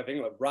escape out of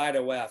England right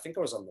away. I think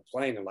I was on the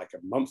plane in like a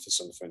month or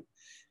something,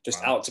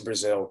 just out to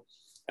Brazil.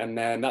 And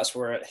then that's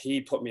where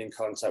he put me in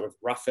contact with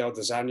Rafael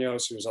dos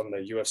Anjos, who was on the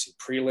UFC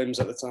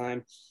prelims at the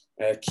time,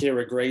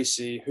 Kira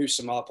Gracie,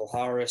 Husam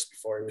Harris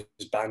before he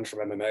was banned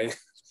from MMA.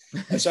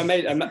 And so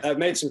I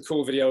made some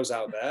cool videos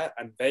out there,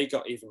 and they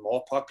got even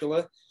more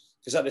popular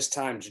because at this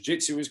time,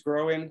 jiu-jitsu was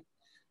growing,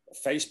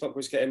 Facebook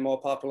was getting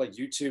more popular,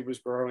 YouTube was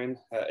growing,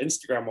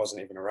 Instagram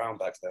wasn't even around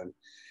back then.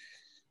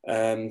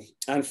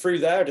 And through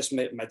there, I just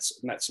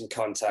met some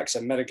contacts. I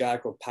met a guy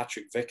called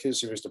Patrick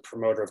Vickers, who was the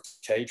promoter of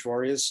Cage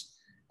Warriors.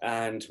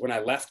 And when I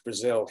left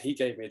Brazil, he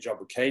gave me a job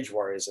with Cage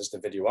Warriors as the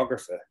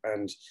videographer.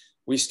 And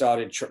we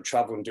started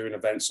traveling, doing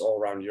events all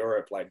around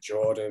Europe, like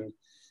Jordan,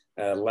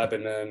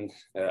 Lebanon,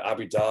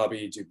 Abu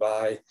Dhabi,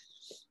 Dubai.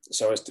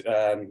 So I was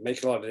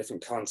making a lot of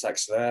different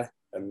contacts there.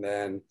 And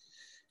then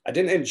I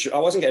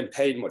wasn't getting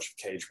paid much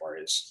for Cage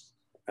Warriors.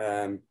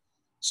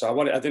 So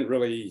I didn't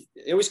really,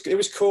 it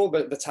was cool,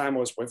 but the time I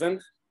was with him,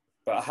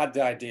 but I had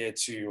the idea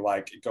to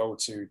like go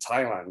to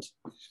Thailand.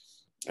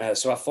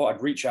 So I thought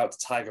I'd reach out to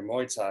Tiger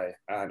Muay Thai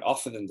and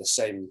offer them the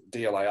same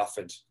deal I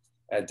offered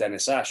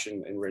Dennis Ash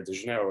in Rio de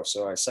Janeiro.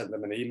 So I sent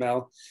them an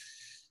email,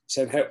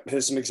 said, hey,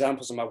 here's some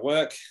examples of my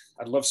work.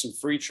 I'd love some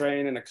free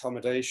training,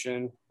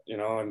 accommodation, you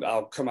know, and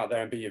I'll come out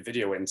there and be your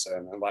video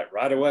intern. And like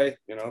right away,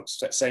 you know,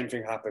 same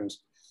thing happened.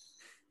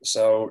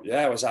 So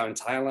yeah, I was out in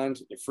Thailand,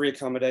 free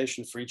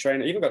accommodation, free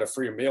training, even got a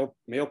free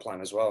meal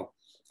plan as well.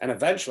 And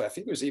eventually, I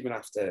think it was even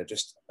after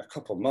just a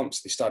couple of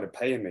months, they started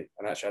paying me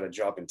and actually had a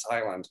job in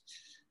Thailand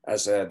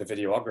as the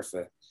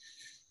videographer.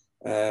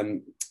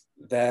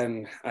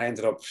 Then I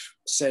ended up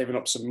saving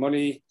up some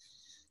money,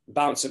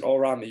 bouncing all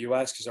around the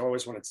US because I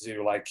always wanted to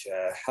do like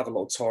have a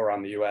little tour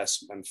around the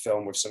US and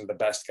film with some of the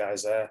best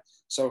guys there.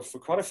 So for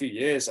quite a few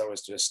years,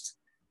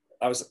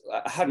 I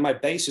had my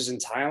bases in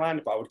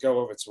Thailand, but I would go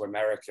over to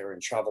America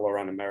and travel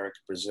around America,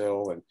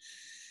 Brazil. And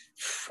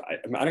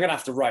I'm going to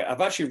have to write,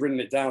 I've actually written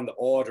it down, the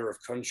order of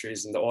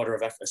countries and the order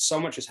of effort. So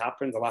much has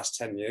happened the last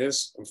 10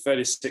 years. I'm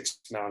 36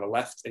 now and I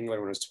left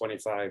England when I was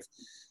 25.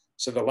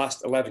 So the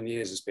last 11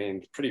 years has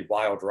been a pretty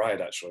wild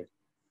ride, actually.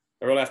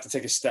 I really have to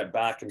take a step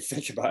back and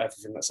think about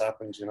everything that's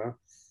happened, you know?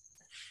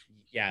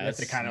 Yeah, that's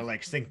to kind of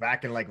like think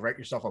back and like write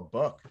yourself a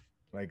book.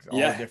 Like all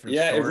the different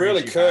stories it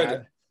really could.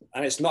 Had.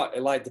 And it's not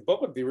like the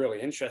book would be really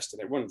interesting.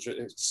 It wouldn't,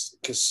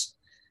 because,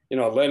 you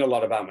know, I learned a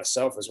lot about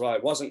myself as well.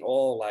 It wasn't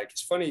all like,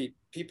 it's funny,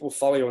 people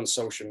follow you on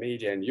social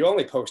media and you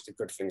only post the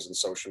good things on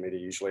social media,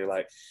 usually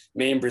like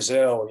me in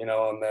Brazil, you know,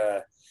 on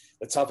the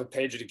top of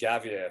Pedro de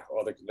Gavia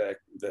or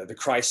the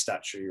Christ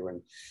statue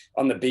and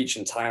on the beach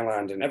in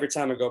Thailand. And every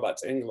time I go back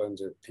to England,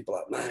 people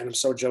are like, man, I'm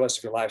so jealous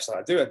of your lifestyle.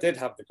 I did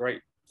have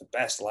the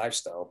best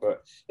lifestyle,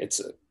 but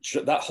it's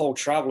that whole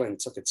traveling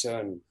took a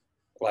turn.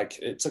 Like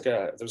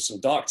there was some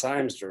dark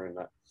times during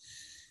that,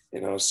 you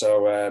know?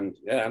 So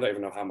yeah, I don't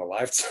even know how my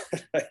life,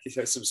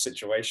 there's some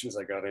situations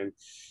I got in,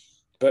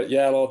 but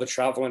yeah, all the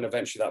traveling,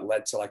 eventually that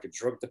led to like a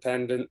drug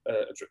dependent,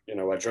 you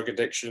know, a drug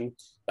addiction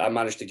that I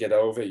managed to get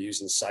over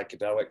using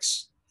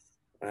psychedelics.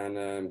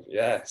 And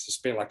yeah, it's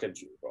just been like a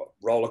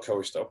roller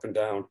coaster up and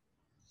down.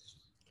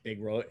 Big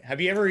roll.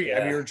 Have you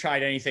ever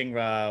tried anything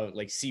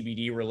like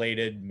CBD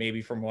related,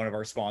 maybe from one of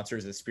our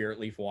sponsors, the Spirit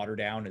Leaf Water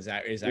Down? Is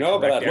that no,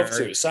 but I'd love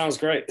to. It sounds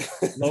great.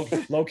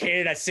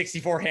 Located at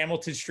 64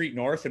 Hamilton Street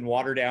North in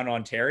Waterdown,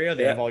 Ontario.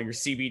 They have all your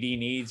CBD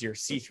needs, your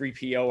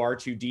C3PO,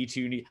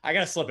 R2D2 needs. I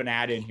gotta slip an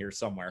ad in here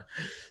somewhere.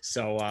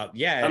 So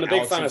yeah, I'm a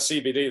big fan of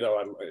CBD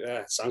though.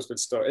 Yeah, sounds good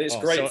stuff. It's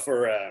great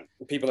for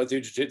people that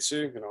do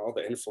jiu-jitsu. You know, all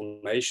the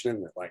inflammation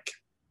and like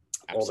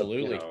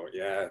absolutely, all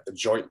the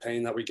joint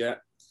pain that we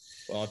get.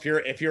 Well,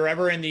 if you're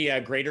ever in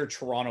the greater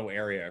Toronto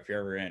area, if you're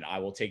ever in, I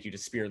will take you to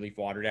Spirit Leaf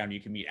Waterdown. You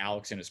can meet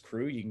Alex and his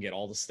crew. You can get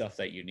all the stuff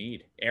that you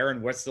need.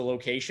 Aaron, what's the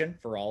location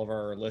for all of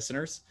our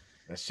listeners?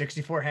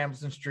 64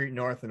 Hamilton Street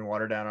North in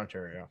Waterdown,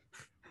 Ontario.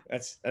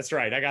 That's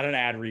right. I got an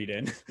ad read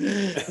in.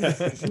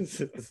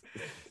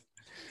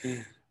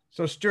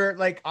 So Stuart,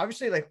 like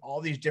obviously like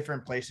all these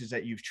different places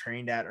that you've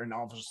trained at and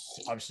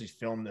obviously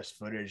filmed this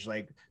footage,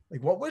 like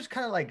what was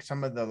kind of like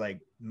some of the like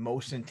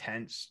most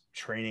intense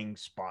training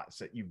spots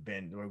that you've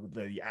been where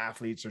the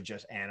athletes are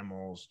just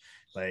animals,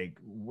 like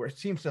where it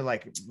seems to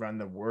like run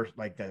the worst,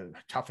 like the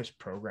toughest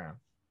program?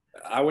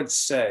 I would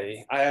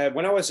say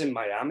when I was in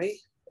Miami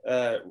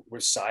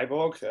with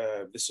Cyborg,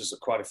 this was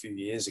quite a few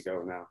years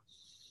ago now,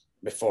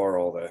 before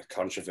all the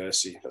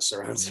controversy that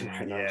surrounds him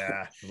right now.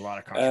 Yeah, a lot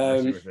of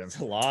controversy with him.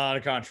 A lot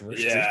of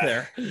controversy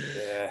there.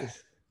 Yeah.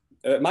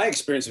 My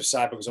experience with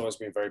Cyborg has always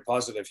been very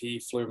positive. He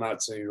flew him out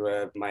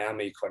to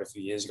Miami quite a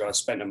few years ago. I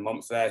spent a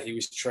month there. He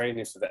was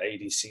training for the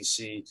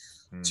ADCC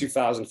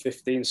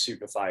 2015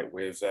 super fight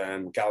with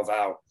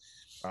Galvao.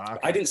 Okay.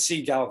 I didn't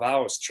see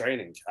Galvao's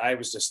training. I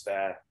was just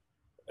there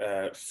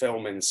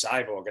filming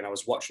Cyborg, and I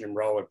was watching him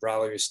roll with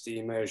Braulio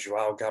Estima,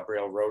 Joao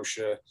Gabriel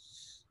Rocha,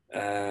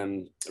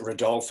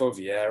 Rodolfo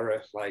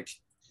Vieira. Like,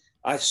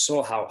 I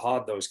saw how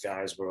hard those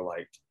guys were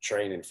like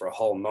training for a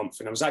whole month.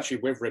 And I was actually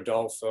with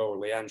Rodolfo,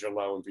 Leandro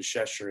and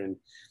Buchecha in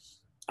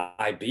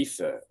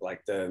Ibiza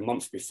like the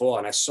month before.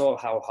 And I saw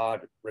how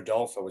hard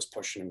Rodolfo was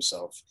pushing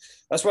himself.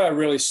 That's where I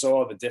really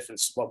saw the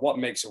difference, what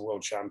makes a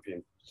world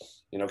champion.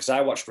 You know, because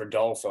I watched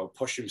Rodolfo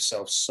push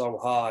himself so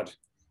hard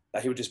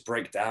that he would just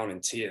break down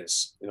in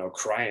tears, you know,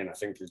 crying, I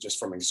think, just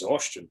from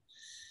exhaustion.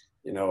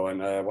 You know, and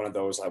one of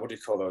those, like, what do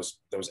you call those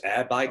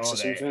air bikes or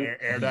something?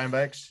 Airdyne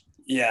bikes?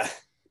 Yeah.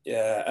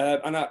 Yeah.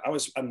 And I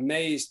was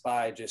amazed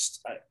by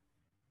just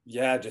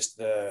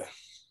the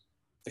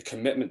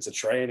commitment to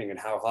training and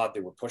how hard they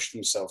would push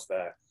themselves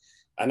there.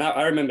 And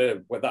I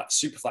remember with that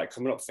super fight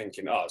coming up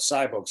thinking, oh,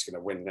 Cyborg's going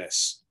to win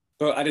this.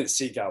 But I didn't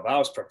see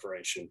Galvao's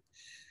preparation.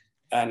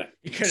 And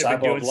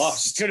Cyborg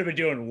lost. He could have been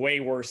doing way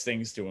worse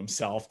things to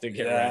himself to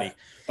get ready.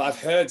 But I've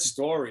heard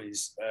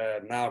stories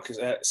now because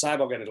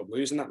Cyborg ended up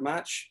losing that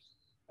match.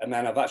 And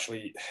then I've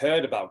actually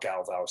heard about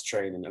Galvao's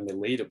training and the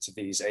lead up to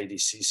these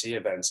ADCC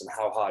events and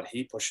how hard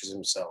he pushes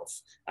himself.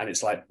 And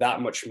it's like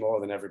that much more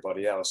than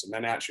everybody else. And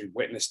then I actually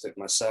witnessed it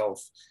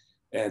myself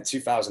in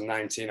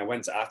 2019. I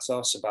went to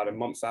Atos about a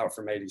month out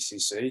from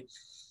ADCC.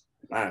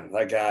 Man,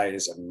 that guy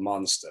is a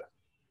monster.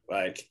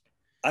 Like,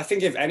 I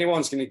think if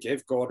anyone's going to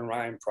give Gordon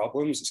Ryan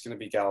problems, it's going to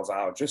be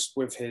Galvao. Just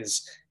with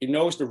he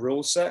knows the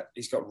rule set.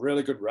 He's got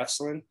really good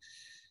wrestling.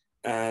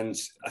 And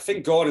I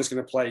think Gordon's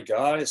going to play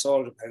guard. It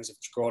all depends if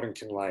Gordon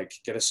can like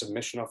get a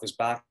submission off his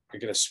back or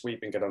get a sweep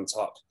and get on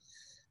top.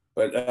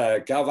 But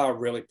Galvao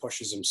really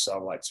pushes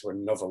himself like to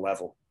another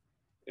level.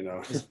 You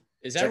know,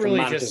 is that like really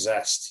just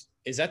possessed?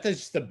 Is that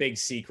just the big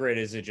secret?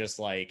 Is it just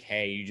like,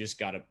 hey, you just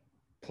got to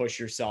push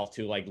yourself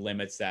to like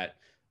limits that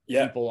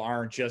people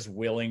aren't just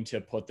willing to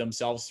put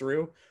themselves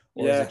through?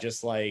 Or is it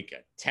just like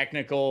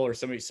technical, or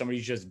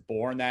somebody's just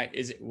born that?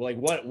 Is it like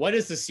what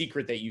is the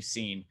secret that you've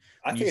seen?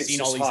 I think you've seen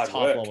all these top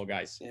level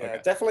guys. Yeah,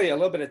 definitely a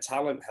little bit of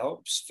talent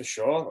helps for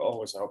sure,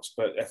 always helps.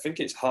 But I think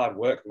it's hard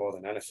work more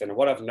than anything. And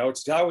what I've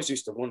noticed, I always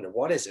used to wonder,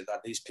 what is it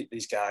that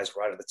these guys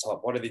right at the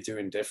top, what are they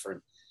doing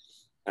different?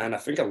 And I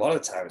think a lot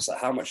of the time it's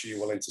like, how much are you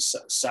willing to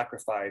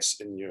sacrifice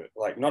in your,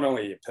 like, not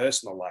only your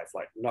personal life,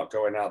 like not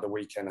going out the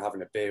weekend,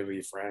 having a beer with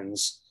your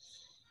friends,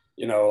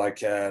 you know,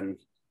 like,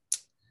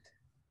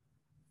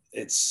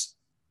 it's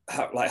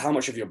how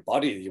much of your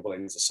body are you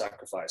willing to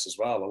sacrifice as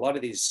well? A lot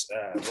of these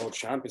world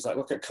champions, like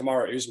look at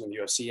Kamaru Usman,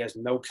 UFC, he has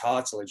no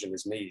cartilage in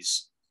his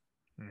knees.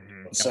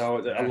 Mm-hmm. So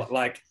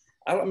like,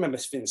 I don't remember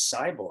seeing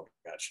Cyborg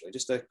actually,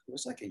 it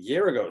was like a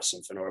year ago or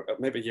something, or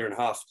maybe a year and a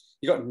half.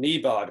 He got knee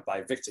barred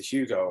by Victor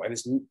Hugo and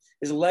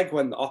his leg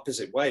went the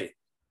opposite way.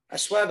 I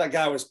swear that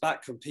guy was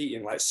back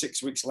competing like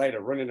 6 weeks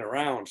later, running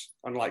around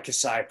on like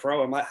Kasai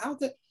Pro. I'm like,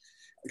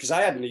 because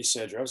I had knee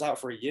surgery. I was out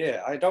for a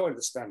year. I don't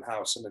understand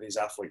how some of these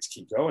athletes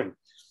keep going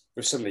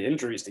with some of the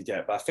injuries they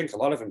get, but I think a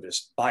lot of them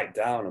just bite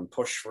down and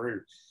push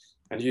through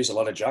and use a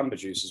lot of Jamba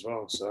Juice as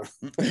well. So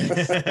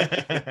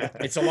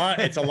it's a lot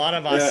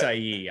of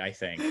acai, I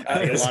think.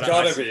 It's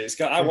gotta be.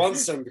 I want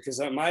some because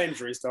my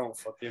injuries don't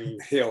fucking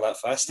heal that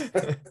fast.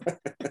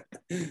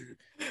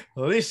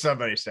 Well, at least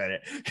somebody said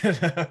it.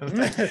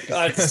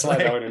 I'd slide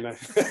that in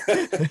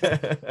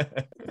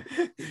there.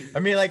 I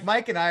mean, like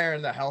Mike and I are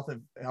in the health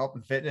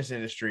and fitness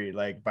industry,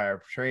 like by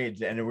our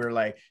trades, and we're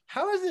like,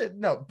 how is it?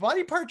 No,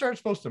 body parts aren't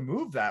supposed to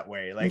move that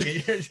way. Like,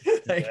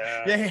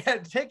 they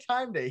had to take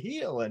time to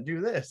heal and do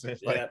this.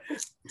 It's like,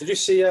 did you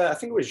see? I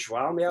think it was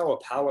Joao Miao or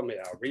Paulo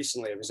Miao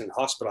recently. He was in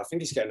hospital. I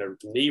think he's getting a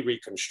knee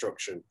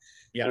reconstruction.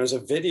 Yeah, and there was a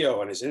video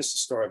on his Insta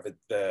story of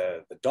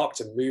the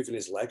doctor moving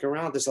his leg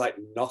around. There's like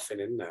nothing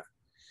in there.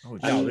 Oh,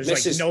 no,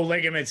 there's like no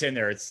ligaments in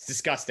there. It's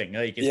disgusting.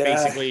 Like it's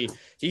basically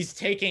he's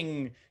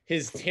taking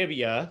his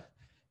tibia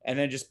and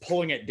then just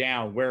pulling it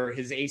down where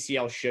his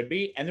ACL should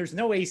be, and there's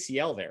no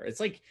ACL there.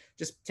 It's like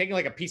just taking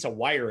like a piece of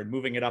wire and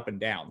moving it up and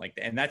down, like,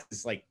 and that's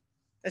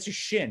just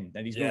shin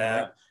that he's moving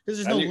around because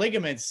there's no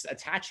ligaments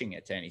attaching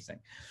it to anything.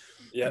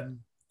 Yeah.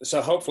 So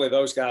hopefully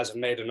those guys have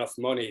made enough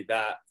money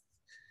that,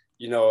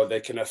 you know, they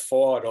can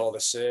afford all the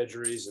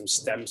surgeries and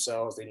stem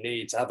cells they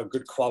need to have a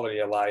good quality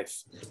of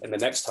life in the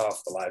next half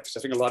of the life. So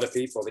I think a lot of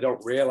people, they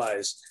don't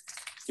realize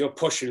you're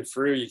pushing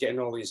through, you're getting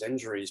all these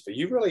injuries, but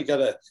you really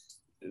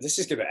this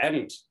is going to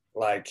end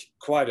like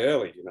quite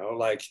early, you know,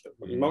 like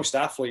most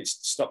athletes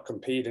stop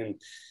competing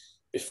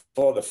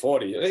before the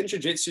 40. In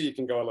jiu-jitsu, you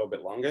can go a little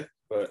bit longer,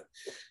 but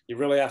you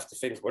really have to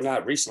think.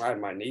 Recently I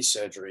had my knee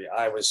surgery,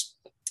 I was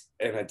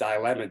in a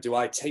dilemma. Do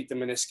I take the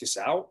meniscus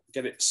out,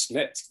 get it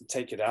snipped,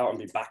 take it out and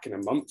be back in a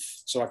month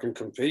so I can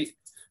compete?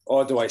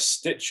 Or do I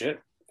stitch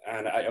it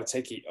and I'll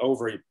take it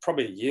over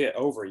a year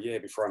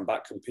before I'm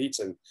back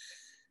competing?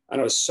 And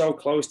I was so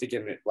close to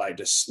getting it like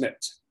just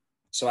snipped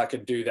so I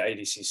could do the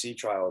ADCC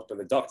trials. But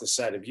the doctor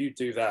said, if you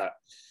do that,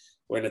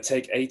 we're going to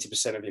take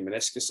 80% of your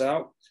meniscus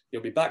out.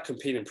 You'll be back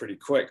competing pretty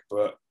quick,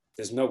 but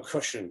there's no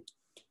cushion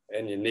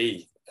in your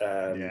knee.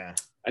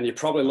 And you're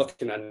probably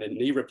looking at a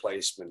knee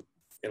replacement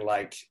in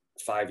like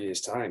 5 years'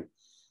 time.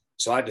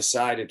 So I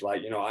decided,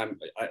 like, I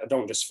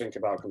don't just think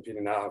about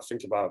competing now. I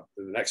think about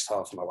the next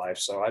half of my life.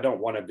 So I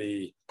don't want to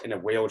be in a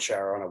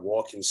wheelchair or on a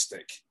walking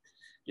stick,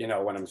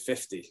 when I'm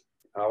 50.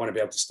 I want to be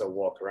able to still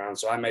walk around.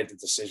 So I made the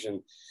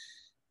decision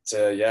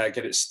to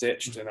get it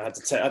stitched, and I had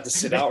to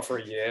sit out for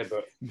a year.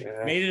 But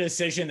made a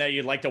decision that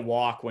you'd like to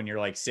walk when you're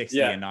like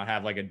 60 and not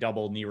have like a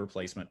double knee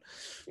replacement.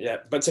 Yeah,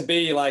 but to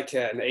be like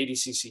an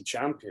ADCC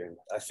champion,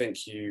 I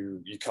think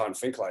you can't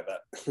think like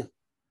that.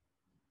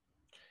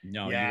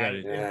 No, you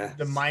gotta,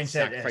 the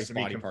mindset has to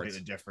be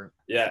completely different.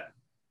 Yeah.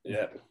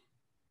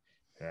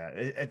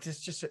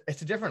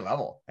 It's a different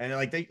level, and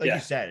like you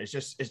said,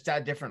 it's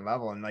that different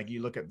level. And like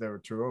you look at the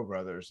Arturo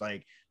brothers,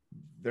 like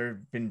they've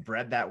been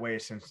bred that way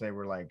since they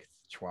were like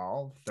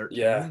 12,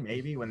 13,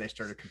 maybe, when they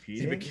started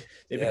competing.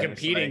 They've been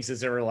competing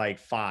since they were like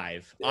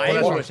 5.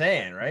 That's what I'm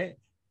saying, right?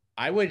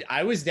 I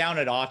was down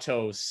at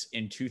Autos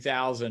in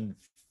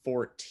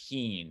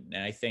 2014,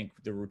 and I think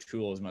the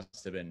Rutulos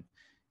must have been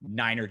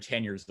 9 or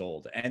 10 years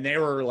old, and they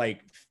were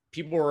like,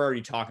 people were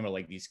already talking about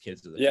like these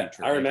kids of the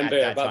future. I remember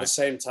about the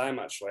same time,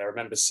 actually. I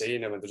remember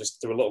seeing them, and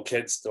they were little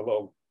kids, they're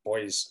little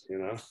boys,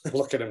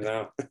 look at them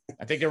now.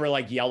 I think they were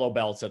like yellow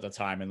belts at the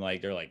time, and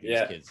like they're like,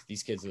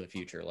 these kids are the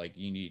future. Like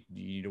you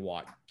need to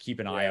watch,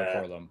 keep an eye out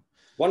for them.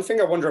 One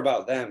thing I wonder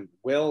about them,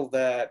 will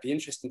there be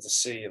interesting to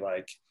see,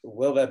 like,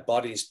 will their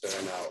bodies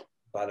burn out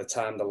by the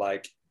time they're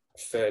like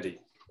 30?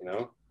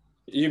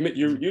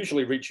 You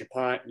usually reach your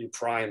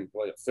prime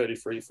like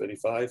 33,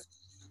 35,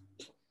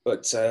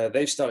 but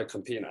they've started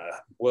competing at a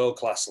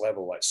world-class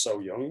level like so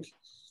young.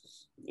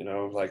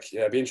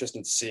 It'd be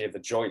interesting to see if the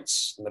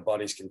joints and the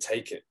bodies can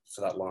take it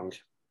for that long.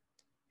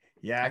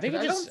 Yeah, I think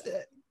I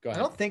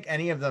don't think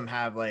any of them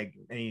have like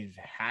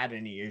had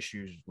any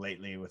issues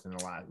lately within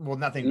the last. Well,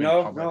 nothing.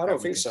 No, I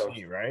don't think so.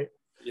 Right?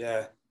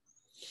 Yeah.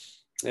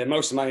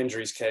 Most of my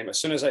injuries came as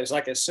soon as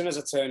I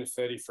turned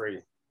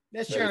 33.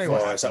 That's generally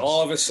what happens. So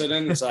all of a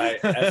sudden, it's like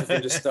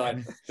everything just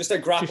started. Just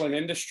at Grappling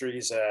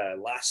Industries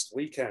last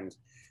weekend,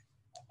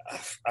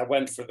 I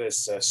went for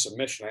this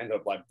submission. I ended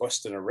up like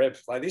busting a rib.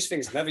 Like, these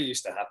things never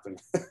used to happen.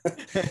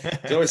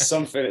 There's always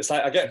something. It's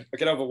like I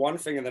get over one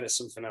thing and then it's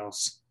something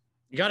else.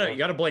 You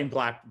gotta blame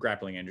Black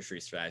Grappling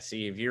Industries for that.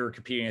 See, if you were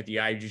competing at the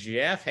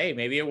IGGF, hey,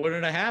 maybe it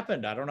wouldn't have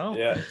happened. I don't know.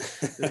 Yeah.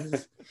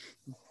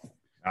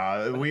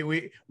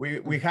 We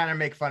kind of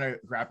make fun of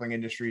Grappling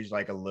Industries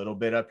like a little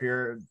bit up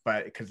here,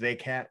 but because they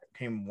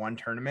came one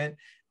tournament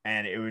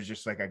and it was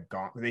just like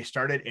they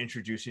started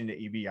introducing the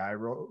EBI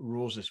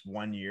rules this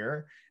 1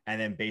 year,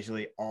 and then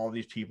basically all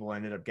these people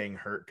ended up getting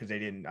hurt because they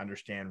didn't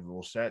understand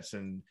rule sets,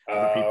 and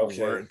other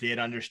people did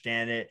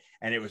understand it,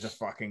 and it was a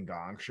fucking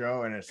gong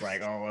show. And it's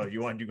like, oh well,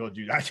 you want to go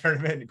do that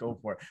tournament, go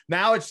for it.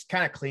 Now it's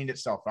kind of cleaned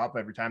itself up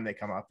every time they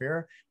come up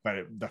here,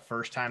 but the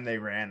first time they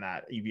ran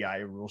that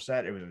EBI rule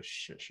set, it was a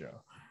shit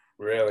show.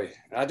 Really?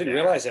 I didn't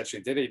realize they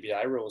actually did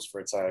EBI rules for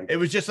a time. It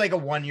was just like a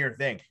 1 year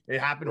thing. It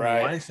happened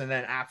once, and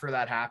then after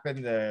that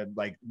happened,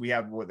 we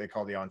have what they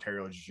call the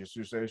Ontario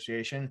Jiu-Jitsu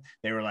Association.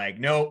 They were like,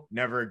 nope,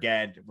 never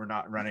again. We're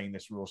not running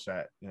this rule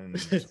set. And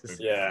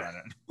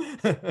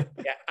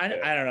I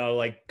don't know.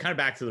 Like, kind of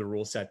back to the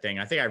rule set thing.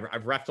 I think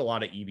I've repped a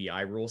lot of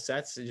EBI rule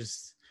sets. I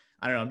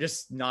don't know. I'm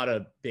just not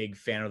a big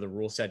fan of the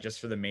rule set,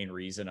 just for the main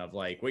reason of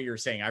like what you're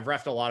saying. I've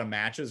repped a lot of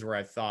matches where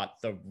I thought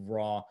the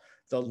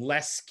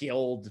less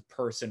skilled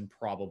person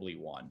probably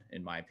won,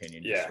 in my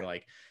opinion. Just for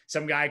like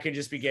some guy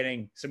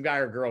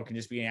or girl can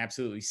just be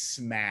absolutely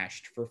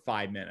smashed for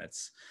 5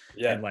 minutes.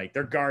 Yeah. And like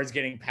their guards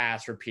getting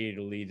passed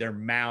repeatedly. They're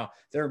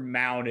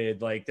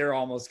mounted, like they're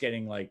almost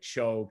getting like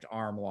choked,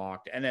 arm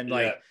locked. And then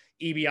like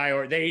EBI,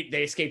 or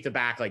they escaped the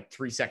back like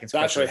 3 seconds.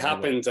 That actually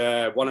happened.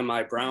 One of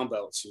my brown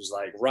belts who's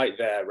like right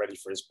there ready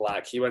for his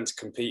black. He went to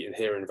compete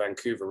here in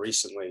Vancouver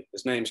recently.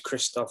 His name's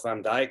Christoph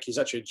Van Dyke. He's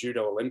actually a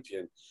judo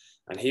Olympian.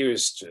 And he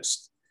was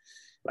just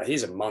like,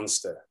 he's a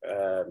monster.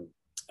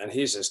 And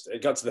he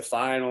got to the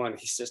final and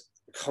he's just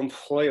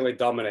completely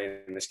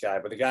dominating this guy.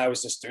 But the guy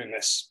was just doing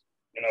this,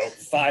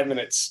 5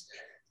 minutes,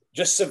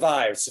 just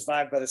survived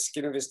by the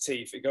skin of his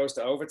teeth. It goes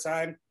to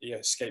overtime, he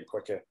escaped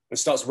quicker and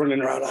starts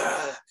running around.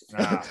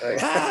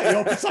 He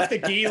opens up the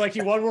gi like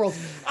he won world.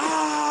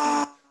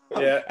 Yeah.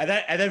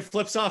 And then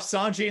flips off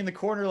Sanjay in the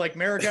corner like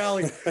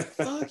Marigali.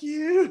 Fuck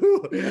you.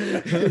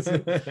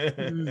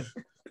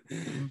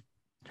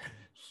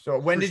 So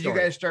when did you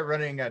guys start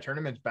running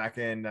tournaments back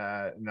in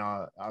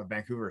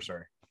Vancouver?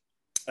 Sorry.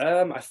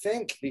 I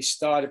think they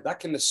started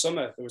back in the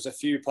summer. There was a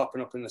few popping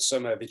up in the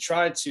summer. They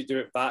tried to do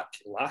it back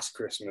last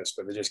Christmas,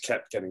 but they just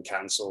kept getting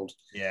cancelled.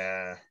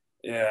 Yeah.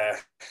 Yeah.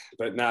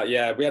 But now,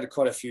 we had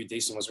quite a few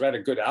decent ones. We had a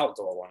good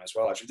outdoor one as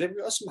well, actually. We've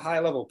got some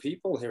high-level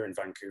people here in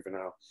Vancouver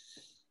now.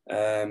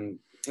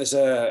 There's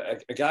a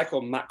guy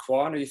called Matt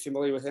Kwan. Are you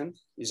familiar with him?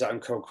 He's out in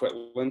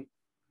Coquitlam.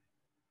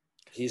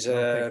 He's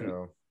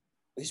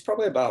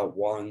probably about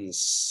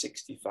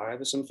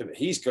 165 or something. But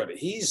he's good.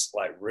 He's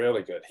like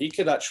really good. He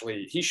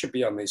should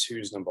be on these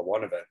Who's Number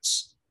One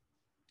events.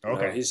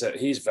 Okay.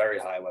 He's very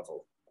high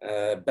level.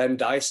 Ben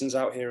Dyson's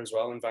out here as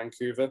well in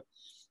Vancouver.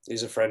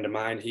 He's a friend of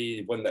mine.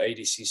 He won the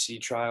ADCC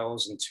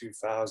trials in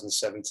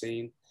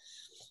 2017.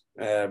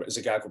 There's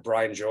a guy called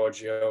Brian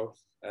Giorgio,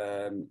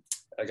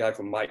 a guy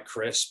called Mike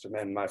Crisp, and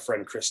then my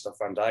friend Christoph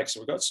Van Dyke. So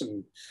we've got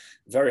some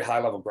very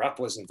high-level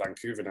grapplers in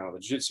Vancouver now. The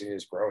jiu-jitsu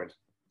is growing.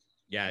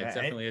 Yeah, it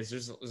definitely is.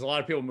 There's a lot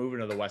of people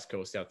moving to the West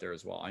Coast out there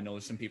as well. I know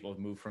there's some people have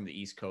moved from the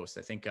East Coast.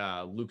 I think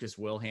Lucas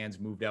Wilhands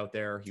moved out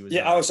there. He was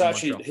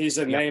he's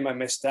a name I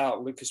missed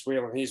out. Lucas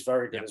Whelan, he's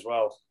very good as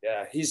well.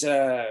 Yeah, he's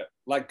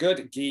like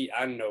good gi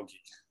and no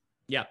gi.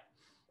 Yeah,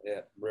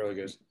 really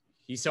good.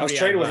 I was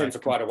training with him for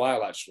quite a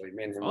while actually.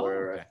 Me and him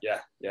were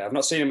I've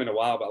not seen him in a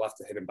while, but I'll have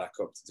to hit him back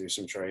up to do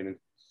some training.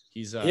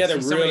 He had a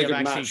really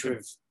good match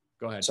with.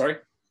 Go ahead.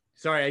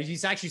 Sorry.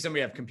 He's actually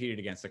somebody I've competed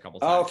against a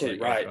couple times. Okay,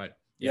 right.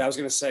 Yeah, I was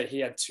going to say he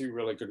had 2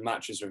 really good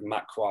matches with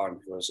Matt Kwan,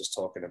 who I was just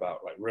talking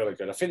about, like really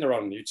good. I think they're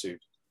on YouTube.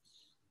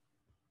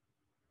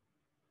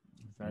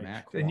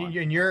 And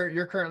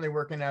you're currently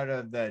working out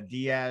of the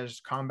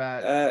Diaz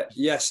Combat.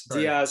 Yes,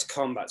 Diaz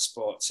Combat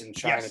Sports in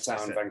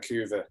Chinatown,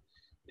 Vancouver.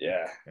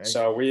 Yeah. Okay.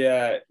 So we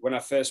when I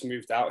first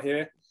moved out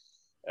here,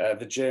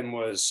 the gym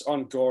was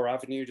on Gore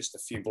Avenue, just a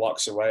few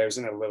blocks away. It was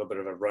in a little bit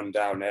of a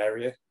rundown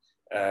area.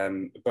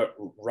 But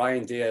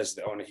Ryan Diaz,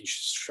 the owner, he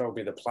showed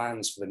me the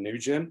plans for the new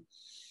gym.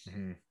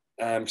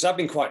 Because I've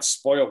been quite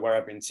spoiled where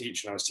I've been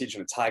teaching. I was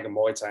teaching at Tiger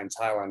Muay Thai in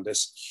Thailand,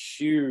 this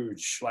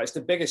huge, like it's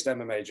the biggest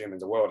MMA gym in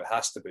the world. It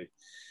has to be.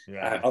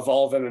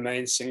 Evolve MMA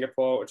in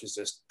Singapore, which is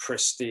just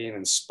pristine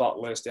and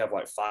spotless. They have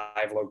like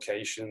 5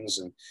 locations,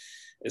 and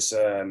it's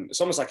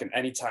almost like an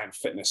anytime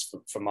fitness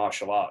for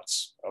martial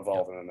arts.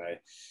 Evolve MMA.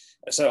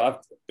 So I've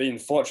been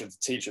fortunate to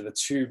teach at the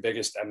 2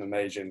 biggest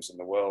MMA gyms in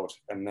the world,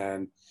 and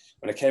then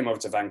when I came over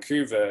to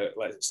Vancouver,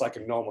 it's like a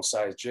normal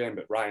sized gym,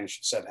 but Ryan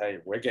said, "Hey,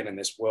 we're getting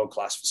this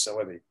world-class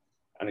facility."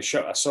 And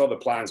I saw the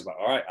plans about,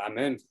 all right, I'm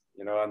in,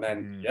 and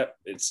then,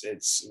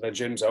 it's the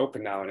gym's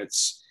open now. And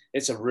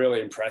it's a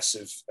really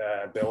impressive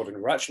building.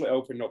 We're actually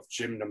opening up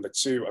gym number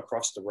 2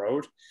 across the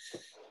road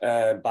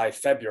by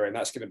February. And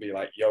that's going to be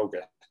like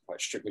yoga, like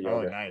strictly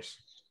yoga. Oh, nice.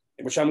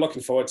 Which I'm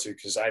looking forward to,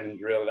 because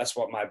that's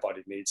what my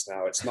body needs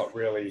now. It's not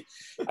really,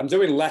 I'm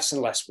doing less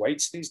and less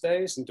weights these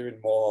days and doing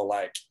more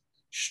like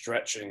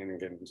stretching and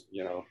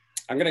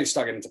I'm going to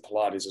start getting into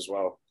Pilates as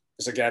well,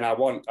 because again I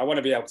want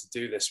to be able to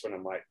do this when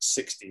I'm like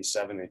 60,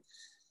 70.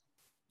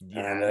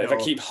 If I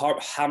keep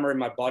hammering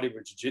my body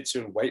with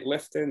jiu-jitsu and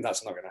weightlifting,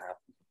 that's not going to happen.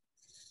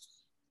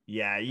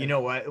 Yeah, you know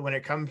what, when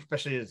it comes,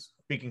 especially as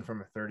speaking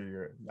from a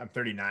 30-year, I'm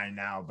 39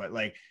 now, but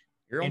like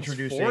you're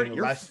introducing 40,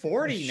 you're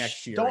 40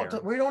 next year.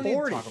 We don't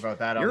need to talk about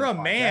that. You're a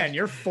man.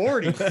 You're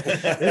 40.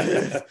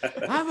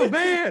 I'm a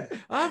man.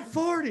 I'm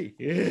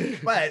 40.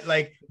 But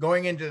like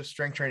going into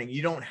strength training,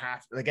 you don't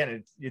have to,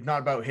 again, it's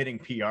not about hitting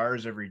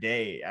PRs every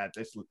day at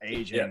this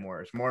age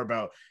anymore. It's more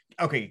about,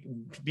 okay,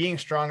 being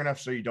strong enough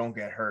so you don't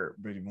get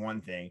hurt, but one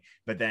thing,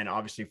 but then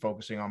obviously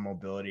focusing on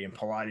mobility, and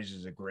Pilates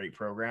is a great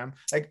program.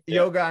 Like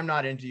yoga, I'm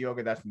not into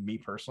yoga. That's me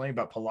personally,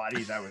 but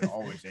Pilates I was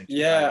always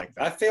into.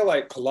 I feel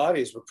like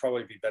Pilates would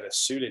probably be better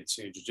suited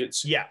to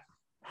jiu-jitsu.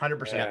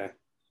 100%.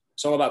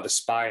 It's all about the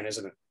spine,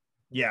 isn't it?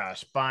 Yeah,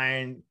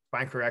 spine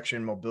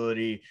correction,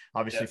 mobility,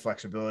 obviously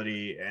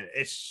flexibility, and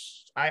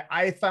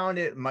I found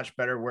it much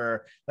better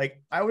where,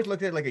 like, I always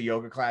looked at like a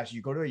yoga class.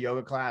 You go to a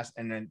yoga class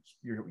and then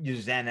you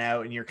zen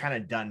out and you're kind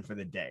of done for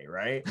the day,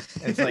 right?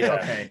 And it's like,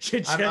 okay,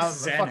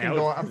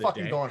 I'm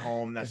fucking going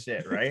home. That's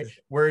it, right?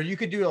 Where you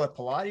could do a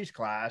Pilates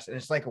class and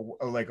it's like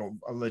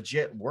a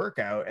legit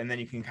workout, and then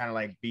you can kind of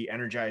like be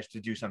energized to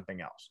do something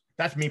else.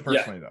 That's me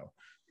personally, though.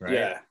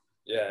 Right?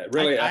 Yeah,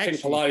 really. I think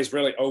Pilates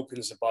really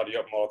opens the body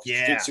up more.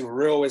 Jiu-jitsu,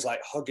 we're always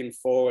like hugging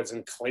forwards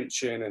and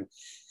clinching, and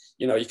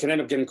you can end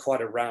up getting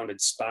quite a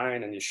rounded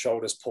spine and your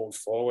shoulders pulled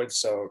forward.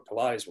 So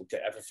Pilates will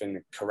get everything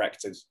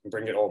corrected and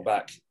bring it all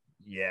back.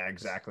 Yeah,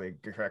 exactly.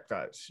 Correct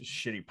that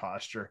shitty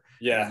posture.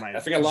 Yeah,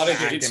 I think a lot of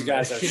jiu-jitsu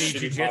guys have shitty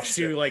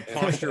jiu-jitsu like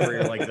posture where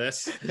you're like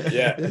this.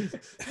 Yeah,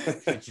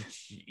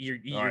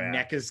 your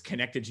neck is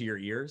connected to your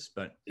ears.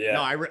 But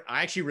no, I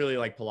actually really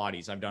like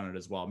Pilates. I've done it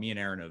as well. Me and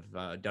Aaron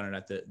have done it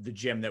at the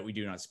gym that we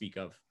do not speak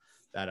of,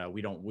 that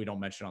we don't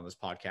mention on this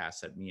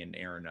podcast, that me and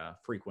Aaron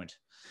frequent.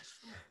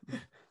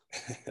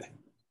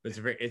 It's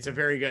a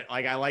very good,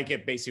 like, I like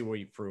it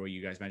basically for what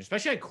you guys mentioned,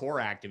 especially like core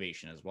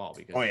activation as well,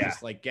 because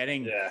just like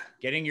getting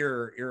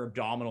your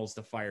abdominals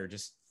to fire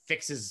just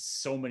fixes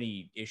so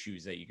many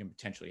issues that you can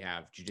potentially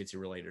have, jiu-jitsu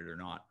related or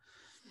not.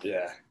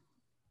 Yeah.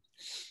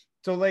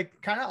 So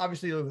like kind of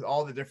obviously with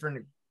all the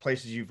different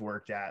places you've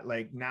worked at,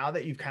 like now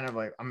that you've kind of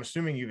like, I'm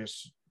assuming you've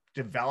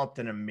developed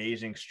an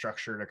amazing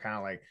structure to kind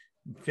of like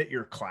fit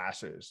your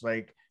classes.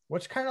 Like,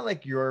 what's kind of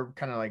like your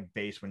kind of like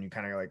base when you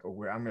kind of like, oh,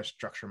 I'm going to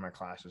structure my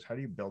classes? How do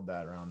you build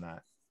that around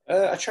that?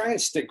 I try and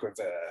stick with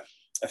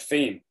a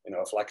theme,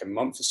 for like a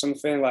month or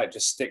something, like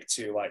just stick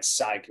to like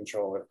side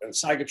control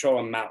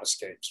and mount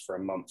escapes for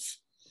a month,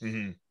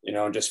 and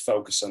just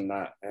focus on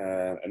that.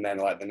 And then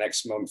like the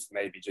next month,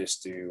 maybe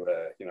just do,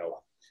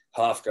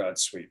 half guard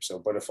sweeps or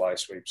butterfly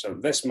sweeps. So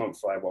this month,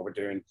 like what we're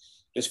doing,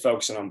 just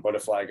focusing on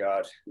butterfly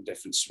guard,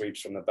 different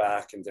sweeps from the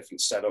back and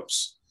different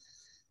setups.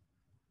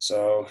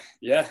 So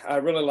yeah, I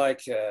really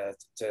like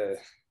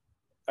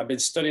I I've been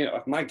studying.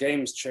 My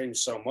game's changed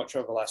so much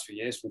over the last few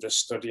years from just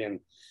studying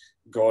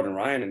Gordon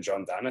Ryan and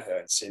John Danaher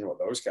and seeing what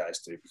those guys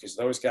do, because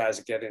those guys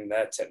are getting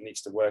their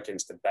techniques to work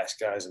against the best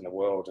guys in the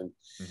world. And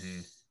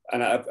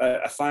and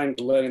I find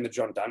learning the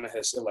John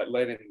Danaher, so like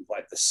learning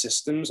like the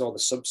systems or the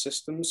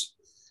subsystems,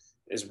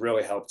 has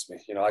really helped me.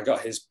 You know, I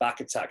got his Back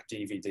Attack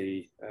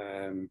DVD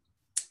a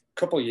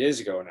couple of years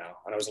ago now,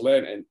 and I was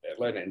learning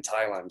it in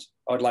Thailand.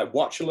 I would like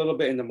watch a little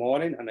bit in the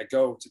morning, and I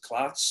go to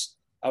class.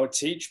 I would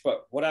teach,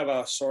 but whatever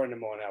I saw in the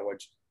morning, I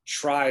would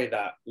try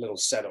that little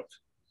setup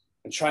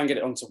and try and get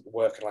it onto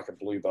work like a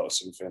blue belt or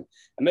something.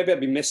 And maybe I'd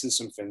be missing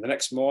something. The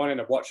next morning,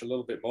 I'd watch a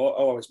little bit more.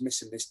 Oh, I was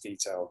missing this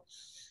detail.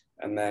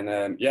 And then,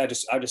 I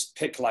just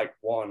pick like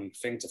one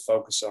thing to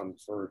focus on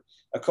for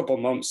a couple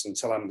of months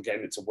until I'm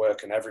getting it to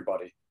work on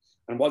everybody.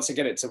 And once I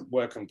get it to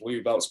work on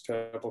blue belts,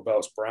 purple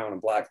belts, brown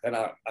and black, then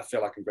I feel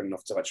like I'm good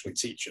enough to actually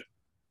teach it.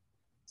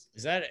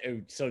 Is that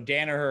so?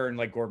 Danaher and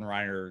like Gordon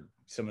Ryan are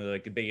some of the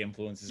like the big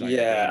influences.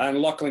 Yeah, and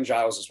Lachlan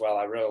Giles as well.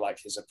 I really like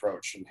his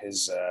approach and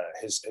his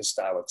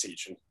style of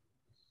teaching.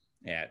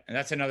 Yeah, and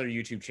that's another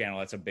YouTube channel.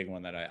 That's a big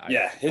one that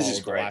I his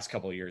is great. The last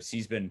couple of years.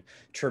 He's been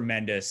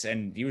tremendous,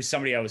 and he was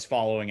somebody I was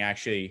following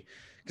actually,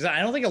 because I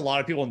don't think a lot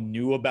of people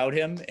knew about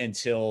him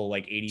until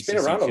like ADCC. He's been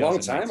around a long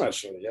time,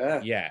 actually.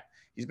 Yeah,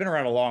 he's been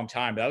around a long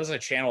time. But that was a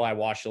channel I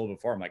watched a little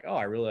before. I'm like, oh,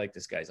 I really like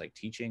this guy's like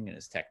teaching and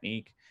his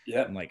technique.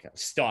 Yeah, and like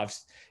stuff.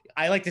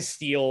 I like to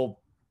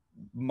steal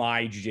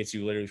my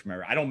jiu-jitsu literally from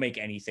everywhere. I don't make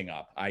anything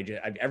up.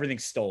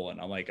 Everything's stolen.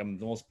 I'm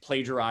the most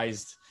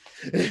plagiarized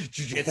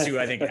jiu-jitsu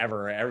I think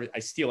ever. I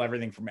steal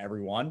everything from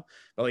everyone.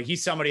 But like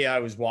he's somebody I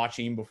was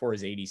watching before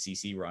his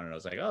ADCC run, and I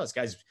was like, oh, this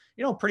guy's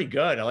pretty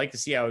good. I like to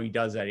see how he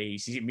does that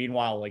ADCC.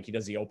 Meanwhile, like he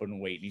does the open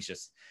weight, and he's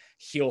just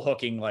heel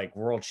hooking like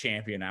world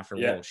champion after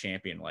world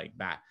champion, like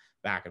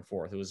back and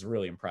forth. It was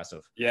really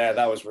impressive. Yeah,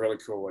 that was really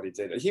cool what he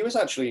did. He was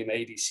actually in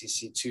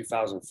ADCC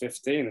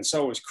 2015, and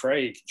so was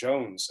Craig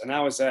Jones. And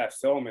I was there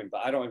filming, but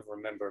I don't even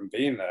remember him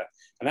being there.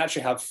 And I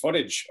actually have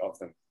footage of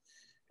them.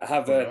 I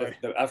have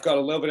I've got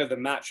a little bit of the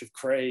match of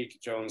Craig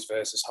Jones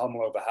versus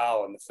Romulo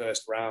Barral in the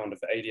first round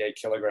of the 88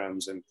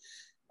 kilograms, and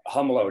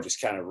Romulo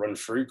just kind of run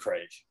through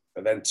Craig.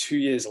 But then 2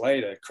 years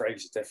later,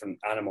 Craig's a different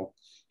animal.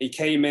 He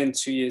came in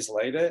 2 years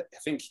later, I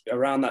think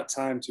around that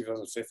time,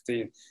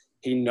 2015.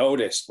 He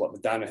noticed what the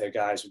Danaher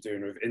guys were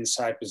doing with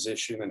inside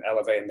position and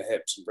elevating the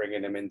hips and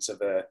bringing him into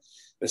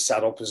the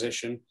saddle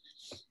position.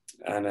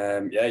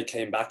 And he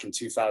came back in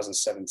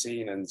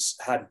 2017 and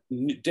had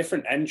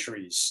different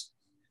entries.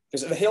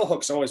 Because the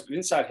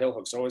inside heel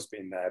hook's always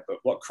been there. But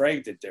what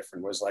Craig did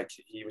different was like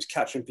he was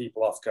catching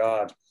people off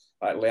guard,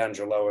 like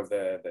Leandro Lo of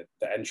the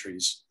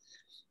entries.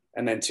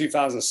 And then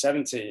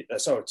 2019,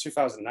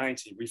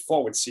 we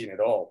thought we'd seen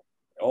it all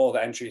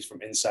the entries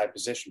from inside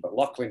position. But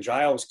Lachlan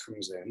Giles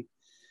comes in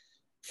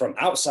from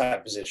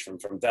outside position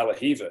from De La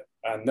Riva,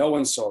 and no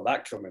one saw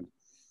that coming.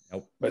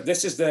 Nope. But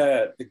this is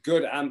the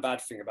good and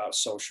bad thing about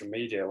social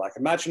media. Like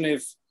imagine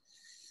if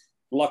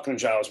Lachlan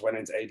Giles went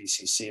into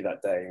ADCC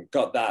that day and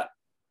got that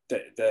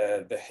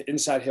the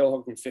inside heel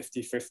hook from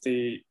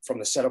 50-50 from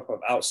the setup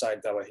of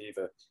outside De La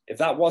Riva. If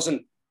that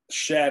wasn't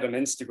shared on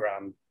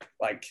Instagram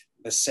like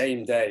the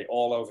same day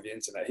all over the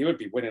internet, he would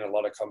be winning a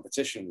lot of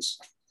competitions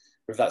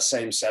with that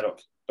same setup.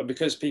 But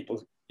because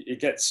it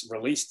gets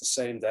released the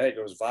same day, it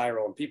goes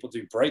viral, and people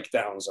do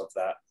breakdowns of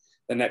that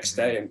the next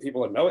day, and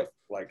people know it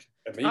like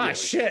immediately. Ah,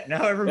 shit!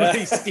 Now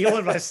everybody's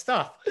stealing my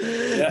stuff.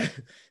 Yeah.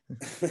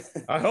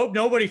 I hope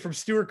nobody from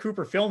Stuart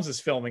Cooper Films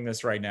is filming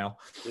this right now.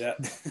 Yeah.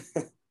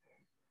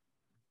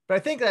 But I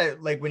think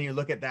that, like, when you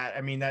look at that,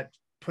 I mean, that's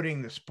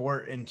putting the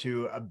sport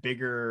into a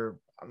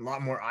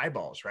lot more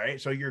eyeballs, right?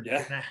 So you're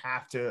gonna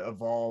have to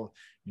evolve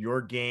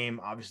your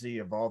game, obviously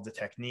evolve the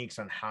techniques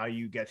on how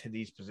you get to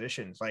these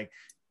positions. Like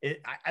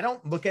I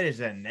don't look at it as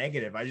a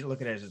negative. I just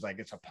look at it as like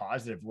it's a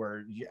positive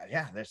where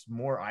there's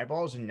more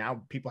eyeballs, and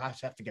now people have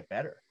to get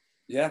better.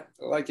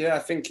 I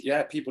think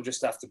people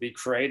just have to be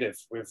creative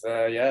with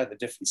the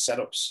different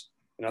setups.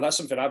 That's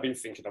something I've been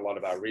thinking a lot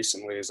about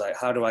recently, is like,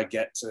 how do I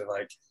get to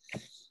like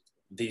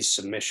these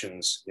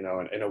submissions,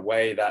 in a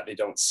way that they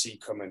don't see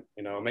coming,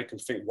 make them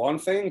think one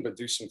thing, but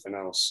do something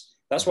else.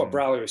 That's what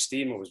Braulio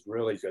Estima was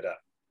really good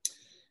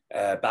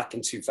at. Back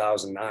in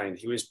 2009,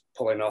 he was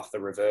pulling off the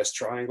reverse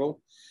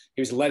triangle.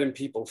 He was letting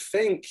people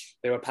think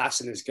they were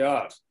passing his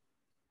guard.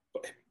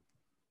 But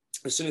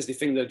as soon as they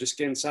think they're just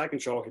getting side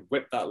control, he'd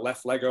whip that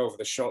left leg over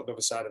the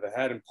other side of the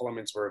head and pull him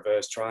into a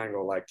reverse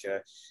triangle like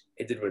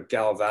he did with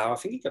Galvao. I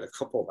think he got a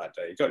couple that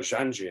day. He got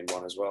Zhangji in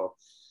one as well.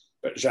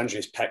 But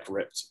Zhangji's pec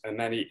ripped. And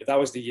then that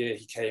was the year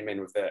he came in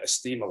with the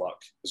Estima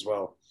lock as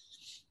well,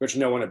 which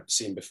no one had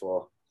seen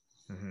before.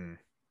 Mm-hmm.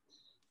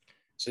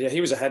 So, he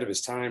was ahead of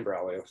his time,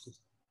 Braulio.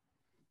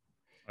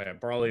 Yeah,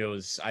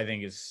 Braulio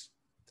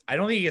I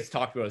don't think he gets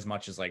talked about as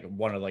much as like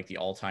one of like the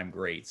all-time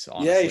greats.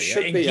 Honestly. Yeah, he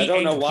should be. I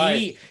don't know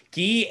why.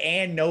 Gi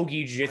and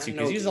no-gi jiu-jitsu,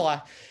 because he's a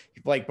lot.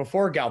 Like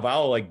before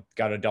Galvao like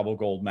got a double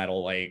gold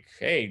medal, like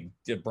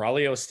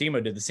Braulio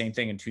Estima did the same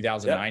thing in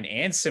 2009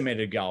 and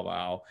submitted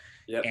Galvao.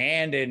 Yep.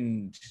 And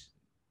in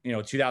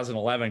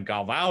 2011,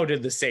 Galvao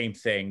did the same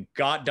thing,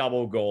 got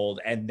double gold,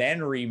 and then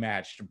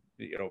rematched,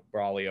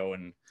 Braulio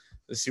and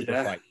the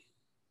super fight.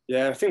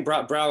 Yeah, I think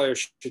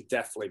Braulio should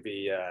definitely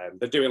be.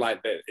 They're doing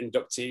like the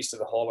inductees to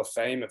the Hall of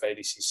Fame of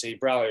ADCC.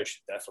 Braulio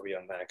should definitely be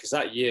on there because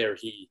that year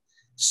he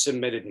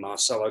submitted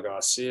Marcelo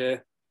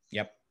Garcia.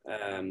 Yep.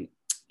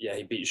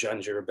 He beat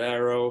Jean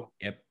Ribeiro.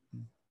 Yep.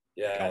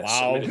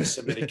 Yeah,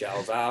 submitted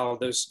Galvao.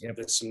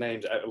 There's some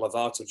names.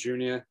 Lovato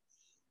Jr.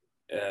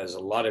 There's a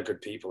lot of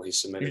good people he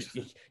submitted.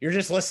 You're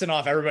just listing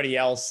off everybody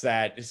else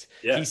that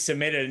he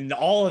submitted, and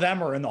all of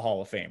them are in the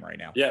Hall of Fame right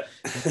now. Yeah.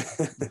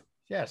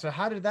 Yeah. So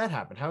how did that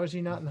happen? How is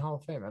he not in the Hall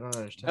of Fame? I don't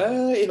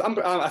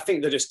understand. I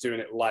think they're just doing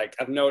it like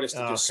I've noticed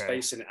they're just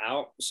spacing it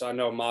out. So I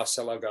know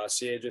Marcelo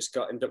Garcia just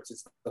got inducted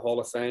to the Hall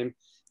of Fame.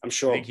 I'm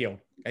sure.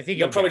 I think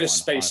he'll probably just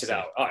space it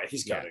out. All right,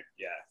 he's got it.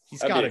 Yeah,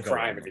 he's got a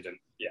crime if he didn't.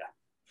 Yeah.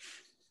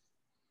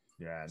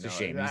 Yeah, it's a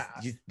shame.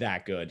 He's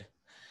that good.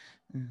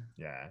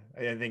 Yeah,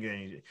 I think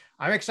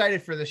I'm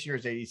excited for this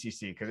year's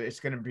ADCC because it's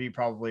going to be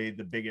probably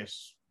the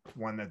biggest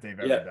one that they've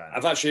ever done.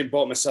 I've actually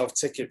bought myself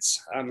tickets.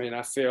 I mean,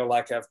 I feel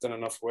like I've done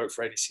enough work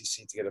for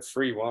ADCC to get a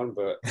free one,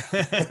 but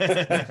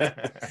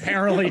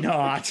apparently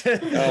not.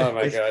 Oh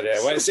my god, yeah.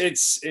 Well,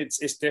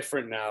 it's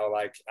different now.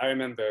 Like I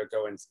remember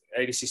going to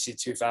ADCC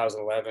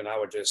 2011.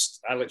 I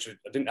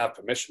didn't have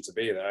permission to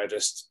be there. I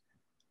just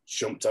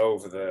jumped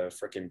over the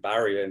freaking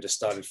barrier and just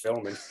started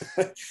filming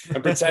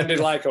and pretended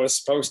like I was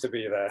supposed to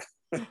be there.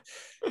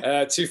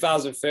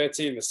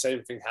 2013, the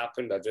same thing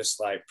happened. I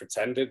just like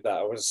pretended that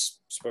I was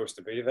supposed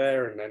to be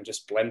there and then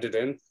just blended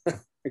in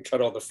and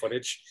cut all the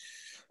footage.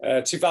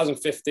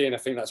 2015, I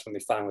think that's when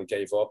they finally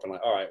gave up and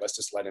like, all right, let's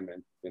just let him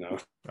in,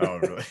 Oh,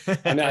 really?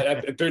 And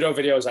Budo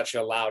Videos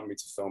actually allowed me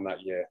to film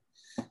that year.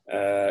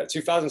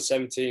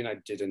 2017, I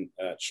didn't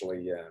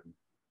actually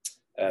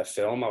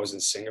film. I was in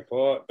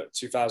Singapore, but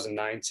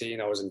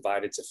 2019 I was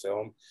invited to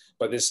film.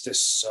 But it's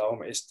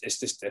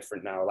just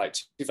different now. Like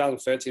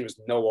 2013 was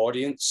no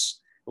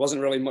audience. It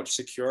wasn't really much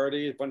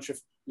security. A bunch of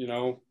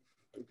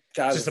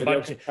guys, just a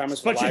bunch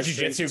of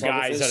jiu-jitsu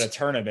guys at a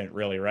tournament,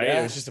 really, right?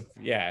 Yeah. It was just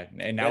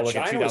and now look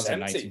at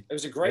 2019. It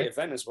was a great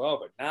event as well,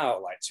 but now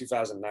like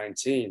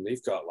 2019,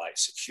 they've got like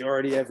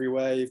security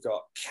everywhere. You've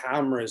got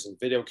cameras and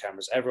video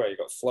cameras everywhere. You've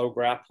got flow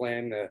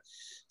grappling.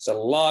 There's a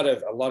lot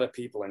of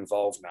people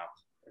involved now.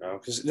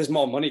 Because there's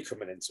more money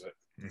coming into it.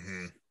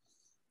 Mm-hmm.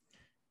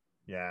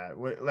 Yeah,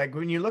 like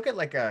when you look at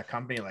like a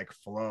company like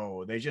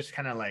Flow, they just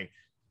kind of like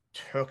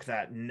took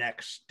that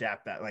next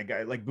step. That like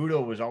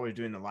Budo was always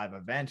doing the live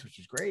events, which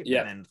is great.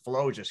 Yeah. And then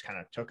Flow just kind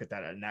of took it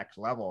that next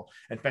level,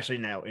 especially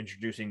now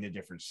introducing the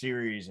different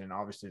series and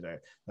obviously the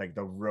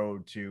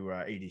road to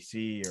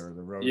ADC or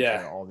the road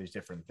to all these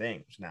different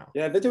things now.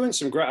 Yeah, they're doing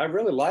some great. I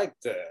really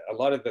liked a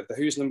lot of the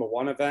Who's Number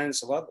One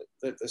events. A lot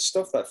of the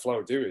stuff that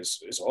Flow do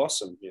is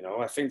awesome.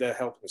 I think they're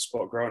helping the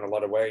sport grow in a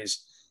lot of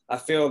ways. I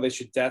feel they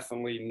should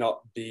definitely not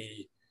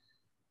be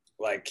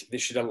like they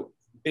should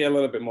be a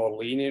little bit more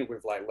lenient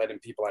with like letting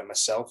people like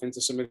myself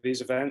into some of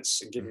these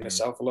events and giving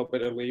myself a little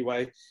bit of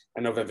leeway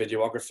and other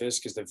videographers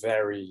because they're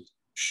very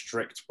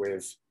strict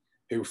with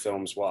who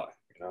films what,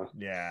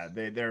 Yeah,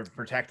 they're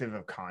protective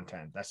of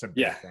content. That's a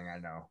big thing I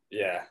know.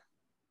 Yeah.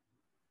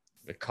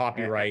 The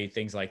copyright,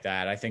 things like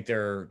that. I think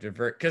they're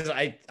very, because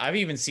I've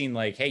even seen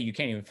like, hey, you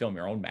can't even film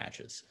your own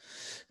matches.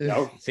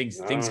 No, things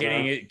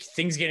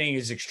getting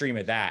as extreme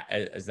as that.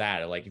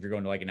 Like if you're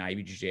going to like an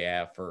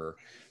IBJJF or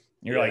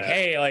you're like,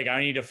 hey, like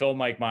I need to film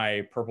like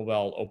my purple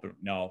belt open.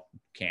 No,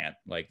 can't.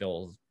 Like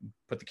they'll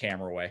put the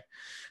camera away.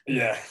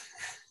 Yeah.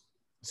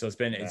 So it's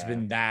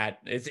been that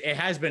it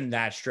has been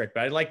that strict,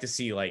 but I'd like to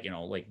see like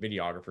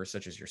videographers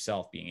such as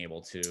yourself being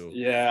able to.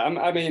 Yeah,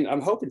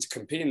 I'm hoping to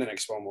compete in the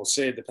next one. We'll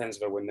see. It depends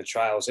if I win the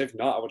trials. If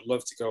not, I would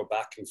love to go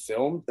back and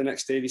film the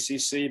next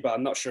ADCC, but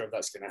I'm not sure if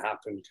that's going to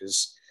happen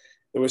because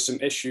there were some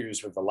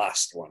issues with the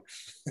last one,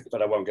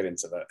 but I won't get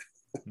into that.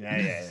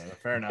 Yeah.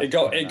 Fair enough.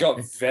 It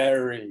got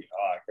very.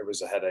 It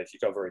was a headache.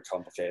 It got very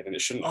complicated, and it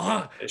shouldn't.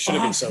 It should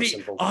have been so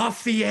simple.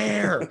 Off the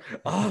air.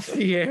 Now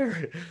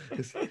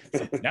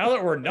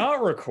that we're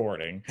not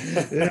recording.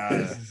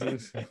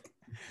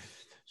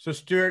 So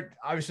Stuart,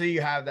 obviously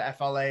you have the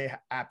FLA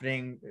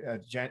happening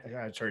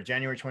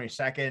January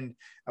 22nd.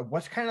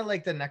 What's kind of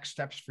like the next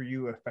steps for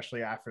you,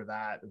 especially after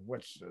that?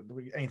 What's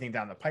anything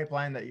down the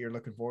pipeline that you're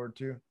looking forward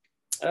to?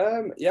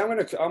 I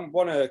want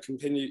to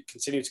continue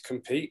to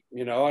compete.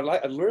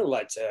 I'd really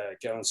like to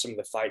get on some of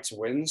the Fight to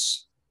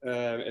Wins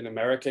in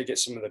America, get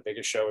some of the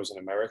bigger shows in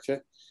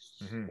America.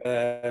 Mm-hmm.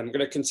 I'm going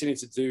to continue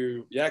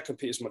to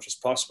compete as much as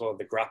possible.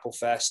 The Grapple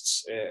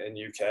Fests in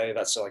UK,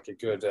 that's like a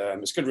good,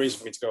 it's a good reason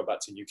for me to go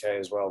back to UK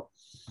as well,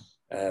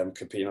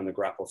 competing on the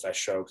Grapple Fest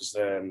show because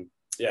they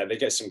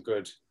get some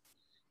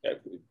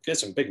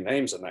big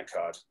names on that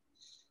card.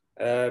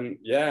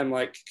 I'm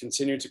like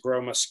continuing to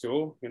grow my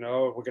school. We're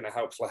going to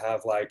hopefully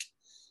have like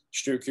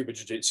Stuart Cooper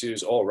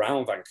Jiu-Jitsu's all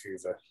around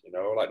Vancouver,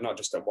 like not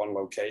just at one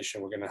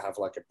location. We're going to have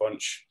like a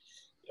bunch,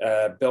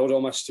 build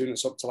all my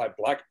students up to like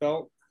black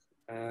belt.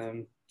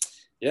 I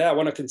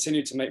want to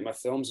continue to make my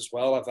films as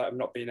well. I've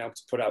not been able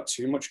to put out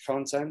too much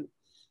content.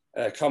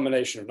 a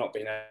combination of not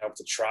being able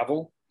to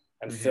travel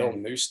and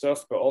film new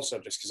stuff, but also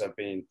just because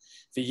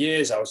for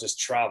years, I was just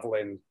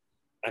traveling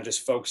and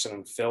just focusing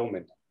on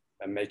filming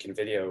and making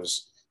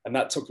videos. And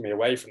that took me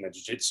away from the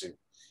jiu-jitsu.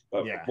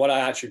 But what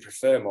I actually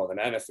prefer more than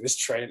anything is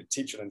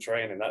teaching and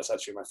training. That's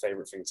actually my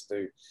favorite thing to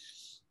do.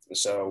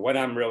 So when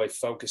I'm really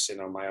focusing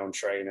on my own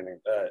training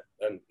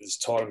and there's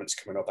tournaments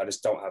coming up, I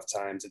just don't have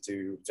time to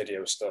do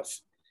video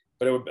stuff.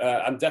 But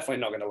I'm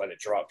definitely not going to let it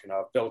drop. You know,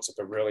 I've built up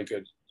a really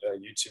good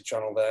YouTube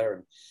channel there,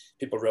 and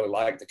people really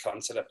like the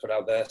content I put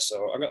out there.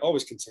 So I'm going to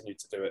always continue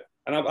to do it.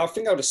 And I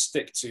think I'll just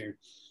stick to,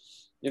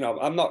 you know,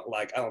 I'm not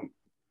like, I'll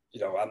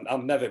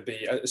never be,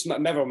 it's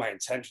never my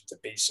intention to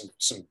be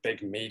some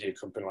big media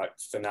company like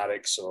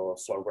Fanatics or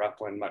Flow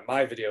Grappling.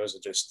 My videos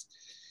are just,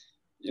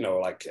 you know,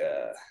 like,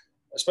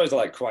 I suppose they're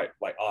like quite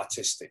like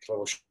artistic,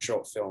 little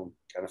short film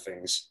kind of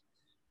things.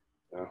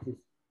 You know?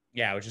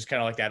 Yeah, which is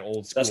kind of like that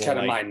old school. That's kind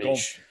of my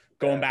niche.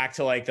 Going back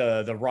to like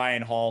the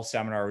Ryan Hall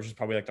seminar, which is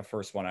probably like the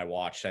first one I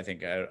watched, I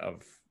think,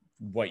 of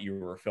what you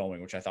were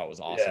filming, which I thought was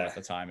awesome at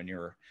the time. And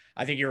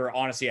I think you were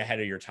honestly ahead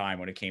of your time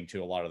when it came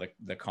to a lot of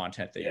the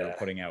content that you were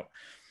putting out.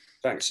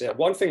 Thanks. Yeah.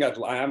 One thing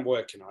I am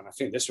working on, I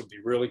think this would be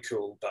really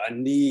cool, but I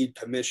need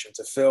permission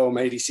to film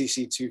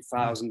ADCC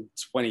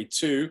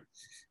 2022,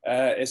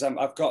 is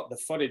I've got the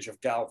footage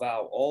of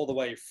Galvao all the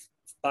way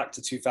back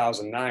to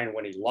 2009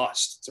 when he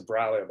lost to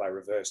Braulio by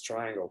reverse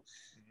triangle.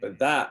 But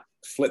that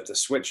flipped a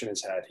switch in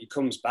his head. He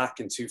comes back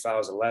in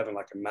 2011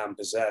 like a man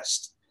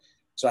possessed.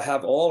 So I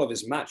have all of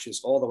his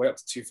matches all the way up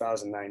to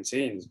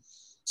 2019. So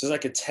it's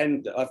like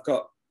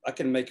I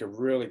can make a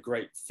really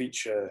great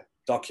feature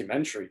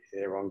documentary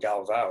here on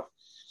Galvao.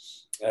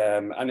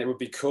 And it would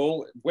be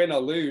cool, win or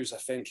lose. I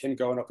think him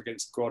going up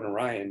against Gordon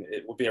Ryan,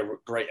 it would be a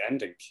great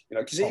ending, you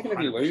know, because even if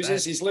he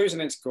loses, he's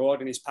losing against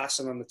Gordon, he's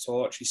passing on the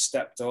torch, he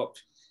stepped up.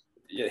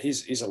 Yeah,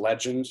 he's a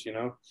legend, you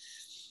know.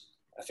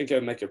 I think it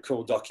would make a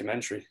cool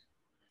documentary.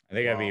 I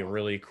think that'd be a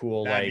really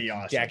cool, like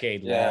awesome.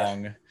 Decade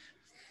long.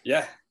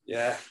 Yeah.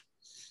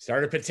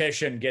 Start a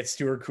petition, get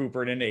Stuart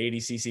Cooper into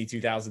ADCC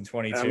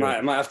 2022. I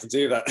might have to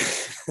do that.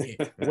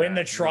 Win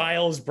the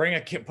trials,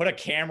 put a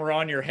camera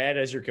on your head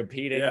as you're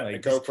competing. Yeah,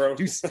 like GoPro.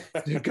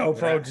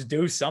 GoPro, just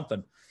do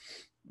something.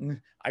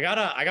 I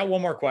got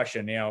one more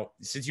question. You know,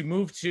 since you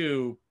moved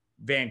to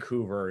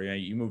Vancouver,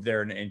 you moved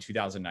there in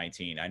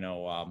 2019. I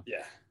know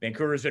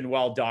Vancouver's been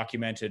well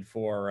documented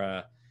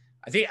for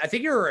I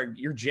think your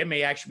gym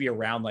may actually be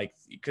around, like,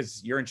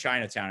 because you're in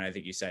Chinatown, I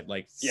think you said,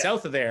 like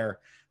south of there's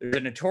a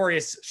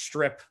notorious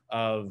strip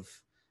of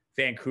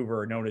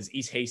Vancouver known as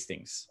East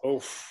Hastings.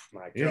 Oh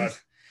my God.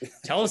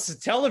 Tell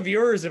the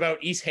viewers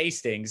about East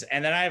Hastings.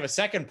 And then I have a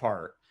second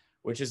part,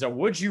 which is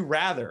would you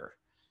rather,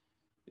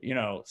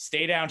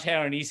 stay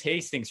downtown in East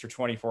Hastings for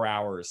 24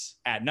 hours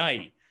at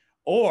night,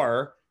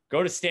 or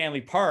go to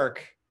Stanley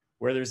Park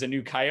where there's a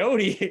new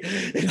coyote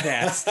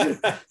nest?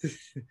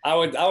 I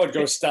would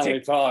go Stanley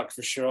Park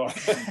for sure.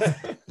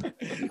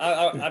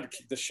 I'd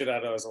kick the shit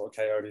out of those little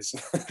coyotes.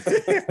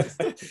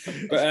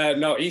 But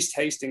no, East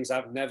Hastings,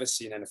 I've never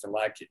seen anything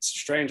like it. It's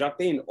strange. I've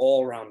been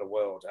all around the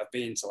world. I've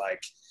been to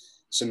like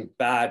some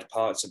bad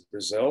parts of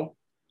Brazil,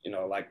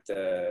 like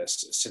the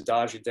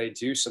Cidade de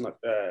Deus, if I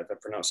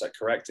pronounce that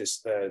correct,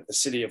 is the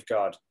city of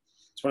God.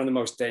 It's one of the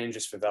most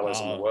dangerous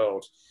favelas in the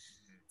world.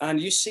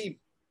 And you see,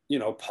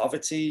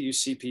 poverty, you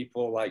see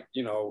people like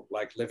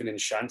living in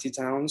shanty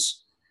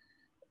towns.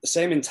 The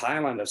same in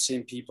Thailand. I've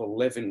seen people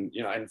living,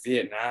 in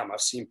Vietnam.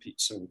 I've seen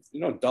some,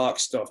 dark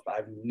stuff, but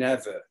I've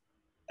never,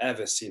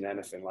 ever seen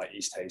anything like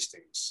East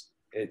Hastings.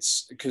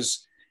 It's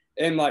because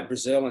in like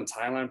Brazil and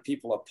Thailand,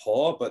 people are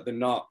poor, but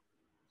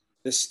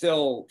they're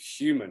still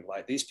human.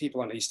 Like these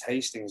people in East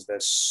Hastings, they're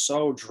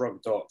so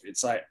drugged up.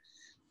 It's like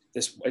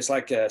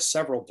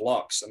several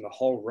blocks and the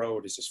whole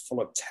road is just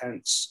full of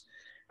tents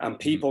and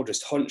people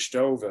just hunched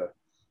over.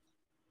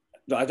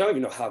 I don't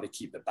even know how they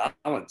keep the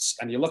balance.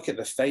 And you look at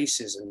the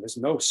faces and there's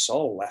no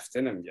soul left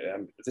in them.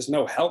 There's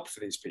no help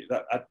for these people.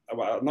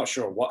 I'm not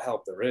sure what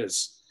help there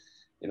is.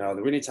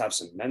 We need to have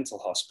some mental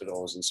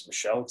hospitals and some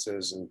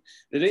shelters, and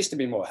there needs to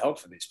be more help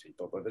for these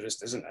people, but there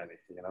just isn't any,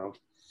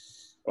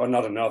 or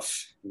not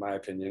enough, in my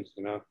opinion.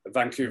 The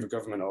Vancouver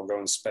government will go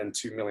and spend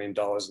 $2 million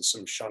in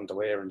some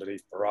chandelier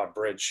underneath Burrard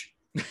Bridge.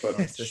 But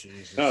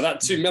no, that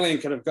 $2 million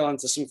could have gone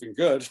to something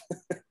good.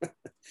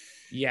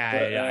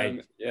 I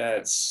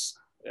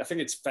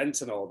think it's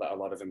fentanyl that a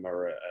lot of them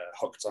are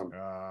hooked on.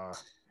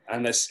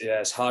 And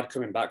it's hard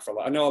coming back for a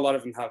lot. I know a lot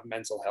of them have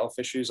mental health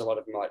issues. A lot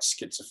of them are like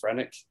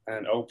schizophrenic,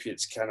 and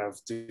opiates kind of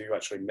do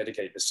actually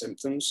mitigate the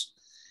symptoms.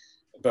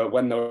 But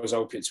when those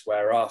opiates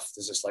wear off,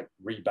 there's this like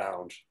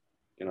rebound,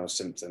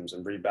 symptoms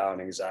and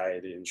rebound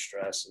anxiety and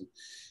stress. And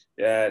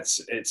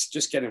it's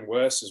just getting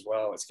worse as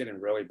well. It's getting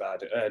really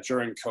bad.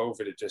 During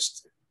COVID,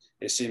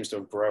 it seems to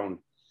have grown.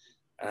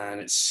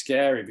 And it's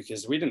scary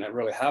because we didn't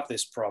really have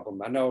this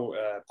problem. I know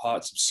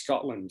parts of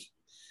Scotland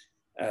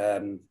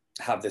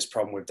have this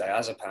problem with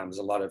diazepam. There's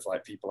a lot of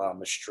like people out on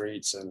the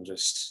streets and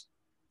just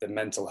the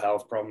mental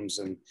health problems.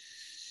 And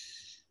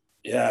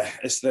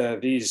it's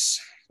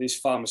these these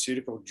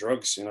pharmaceutical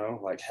drugs, you know,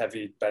 like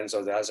heavy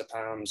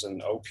benzodiazepines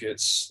and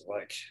opiates,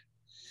 like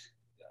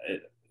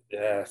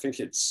I think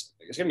it's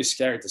gonna be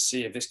scary to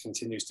see if this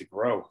continues to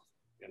grow,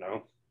 you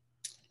know.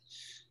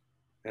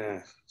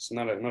 Yeah, it's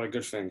not a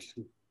good thing.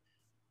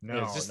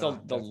 No, it's just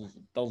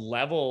the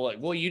level.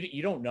 Well,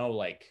 you don't know,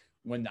 like,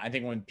 when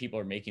people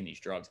are making these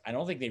drugs, I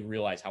don't think they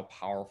realize how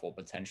powerful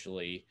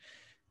potentially.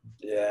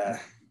 Yeah.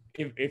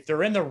 If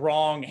they're in the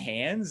wrong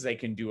hands, they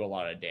can do a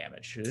lot of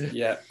damage.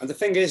 Yeah, and the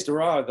thing is, there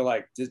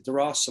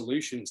are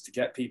solutions to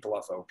get people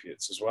off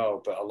opiates as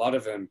well, but a lot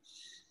of them,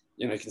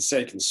 you know, you can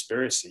say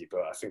conspiracy,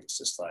 but I think it's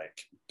just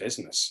like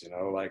business, you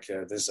know. Like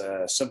there's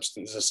a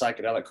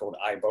psychedelic called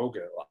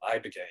iboga or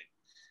ibogaine,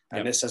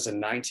 and this has a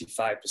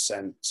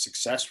 95%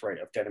 success rate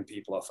of getting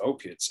people off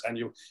opiates.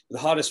 And the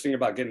hardest thing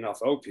about getting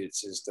off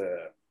opiates is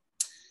the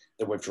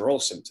withdrawal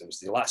symptoms.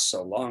 They last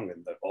so long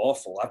and they're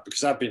awful.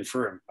 Because I've been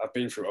through them. I've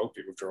been through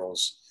opiate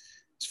withdrawals.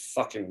 It's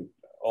fucking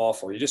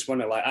awful. You just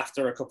want to, like,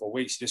 after a couple of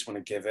weeks, you just want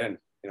to give in,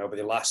 you know, but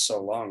they last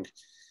so long.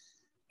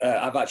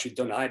 I've actually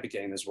done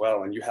ibogaine as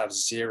well, and you have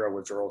zero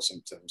withdrawal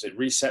symptoms. It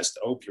resets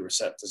the opiate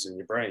receptors in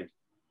your brain.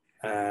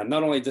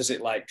 Not only does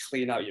it like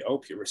clean out your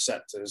opiate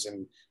receptors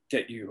and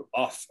get you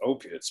off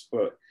opiates,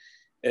 but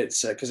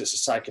it's because it's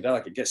a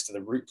psychedelic, it gets to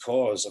the root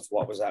cause of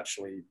what was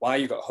actually why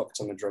you got hooked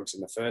on the drugs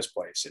in the first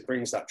place. It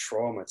brings that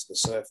trauma to the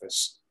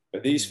surface.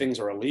 But these things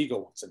are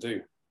illegal to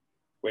do,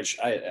 which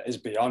is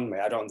beyond me.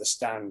 I don't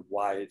understand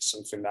why it's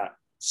something that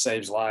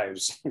saves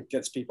lives,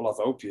 gets people off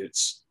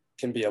opiates,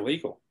 can be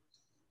illegal,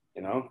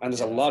 you know. And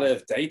there's a lot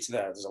of data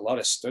there. There's a lot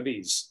of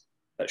studies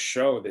that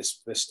show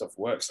this stuff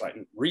works. Like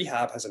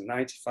rehab has a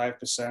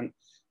 95%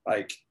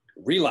 like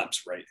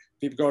relapse rate.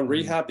 People go in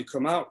rehab, they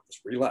come out,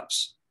 just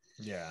relapse.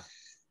 Yeah,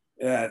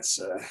 it's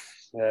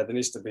there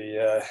needs to be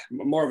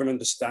more of an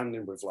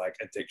understanding with like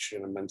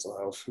addiction and mental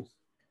health.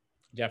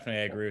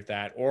 Definitely agree with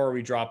that. Or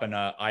we drop an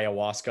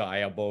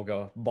ayahuasca,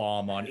 iboga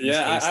bomb on East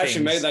Hastings. I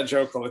actually made that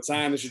joke all the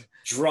time. They should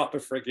drop a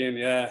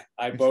freaking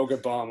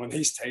iboga bomb on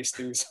East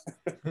Hastings.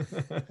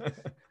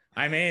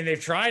 I mean, they've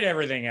tried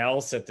everything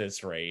else at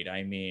this rate.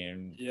 I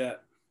mean, yeah.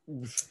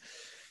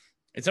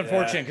 It's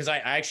unfortunate because I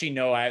actually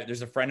know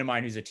there's a friend of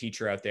mine who's a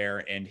teacher out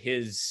there, and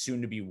his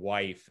soon-to-be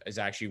wife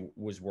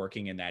was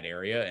working in that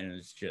area, and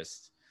it's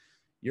just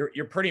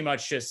you're pretty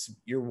much just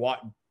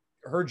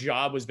her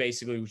job was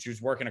basically she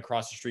was working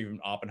across the street from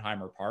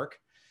Oppenheimer Park,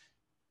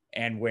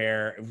 and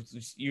where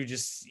you'd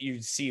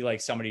see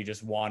like somebody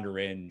just wander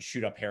in,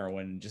 shoot up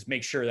heroin, just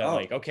make sure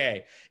that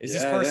okay, is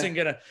this person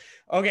gonna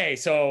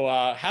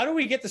so how do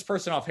we get this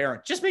person off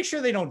heroin? Just make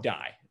sure they don't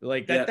die.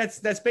 Like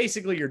that's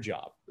basically your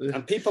job.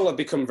 And people have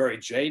become very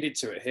jaded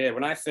to it here.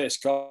 When I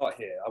first got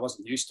here, I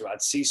wasn't used to it.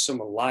 I'd see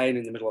someone lying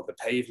in the middle of the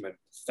pavement,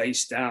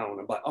 face down.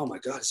 I'm like, oh my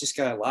God, is this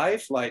guy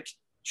alive? Like,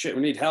 shit,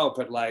 we need help.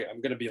 And like,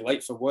 I'm going to be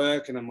late for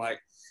work. And I'm like,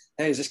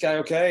 hey, is this guy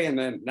okay? And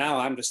then now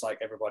I'm just like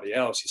everybody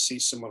else. You see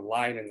someone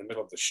lying in the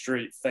middle of the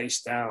street,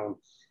 face down,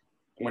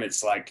 when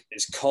it's like,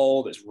 it's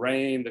cold, it's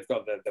rain, they've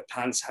got the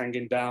pants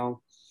hanging down.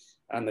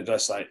 And they're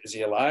just like, is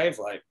he alive?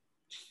 Like,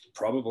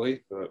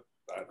 probably, but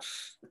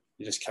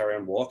you just carry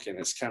on walking.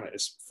 It's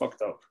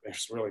fucked up.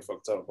 It's really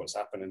fucked up what's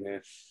happening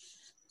here.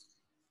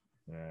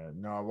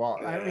 No, well,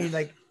 I mean,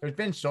 like, there's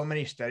been so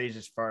many studies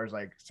as far as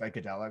like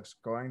psychedelics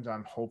going. So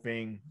I'm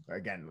hoping,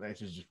 again,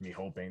 this is just me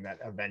hoping that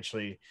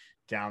eventually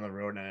down the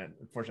road, and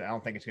unfortunately, I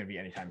don't think it's going to be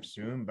anytime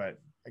soon, but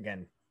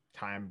again,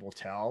 time will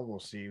tell. We'll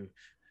see.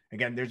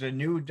 Again, there's a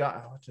new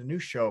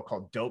show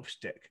called Dope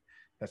Stick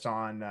that's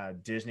on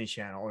Disney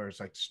Channel, or it's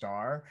like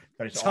Star,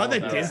 but it's on the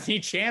Disney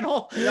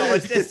Channel. No,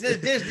 it's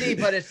Disney,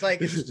 but it's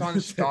like it's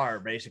on Star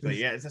basically.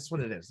 Yeah, that's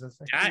what it is. That's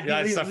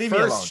the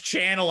first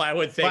channel I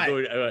would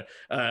think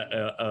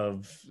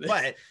of.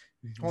 But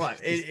hold on,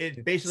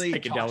 it basically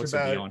talks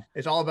about,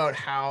 it's all about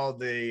how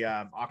the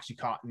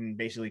Oxycontin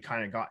basically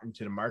kind of got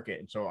into the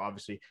market, and so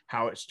obviously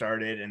how it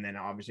started, and then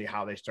obviously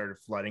how they started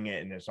flooding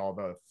it, and it's all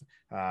about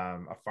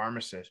a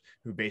pharmacist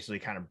who basically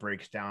kind of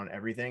breaks down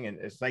everything, and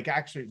it's like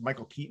actually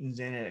Michael Keaton's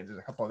in it, and there's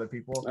a couple other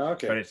people,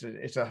 but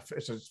it's a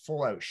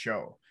full out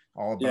show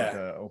all about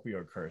the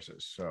opioid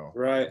curses. So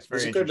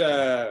there's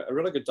a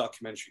really good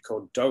documentary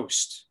called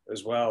Dosed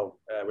as well,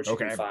 which you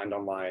can find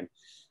online.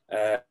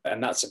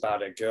 And that's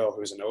about a girl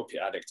who's an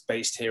opiate addict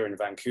based here in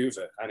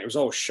Vancouver. And it was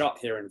all shot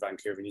here in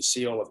Vancouver. And you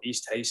see all of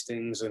East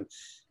Hastings, and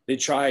they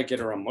try to get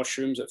her on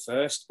mushrooms at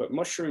first, but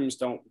mushrooms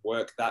don't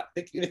work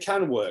they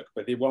can work,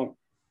 but they won't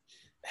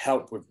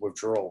help with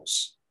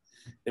withdrawals.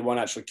 They won't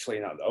actually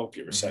clean out the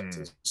opiate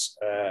receptors.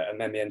 And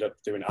then they end up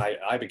doing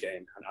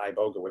ibogaine and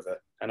iboga with her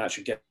and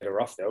actually get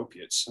her off the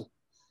opiates.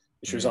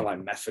 She was on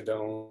like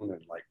methadone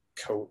and like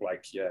coke,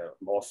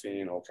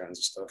 morphine, all kinds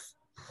of stuff.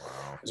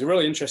 Wow. It's a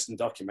really interesting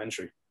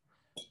documentary.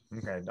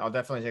 Okay, I'll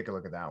definitely take a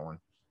look at that one.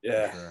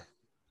 Yeah,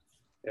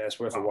 yeah, it's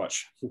worth a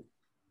watch.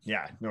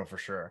 Yeah, no, for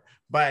sure.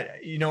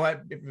 But you know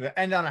what?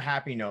 End on a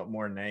happy note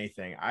more than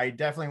anything. I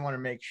definitely want to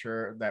make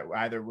sure that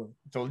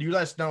so you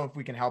let us know if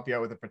we can help you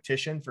out with a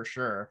petition for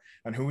sure,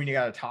 and who we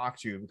got to talk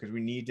to, because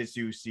we need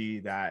to see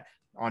that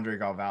Andre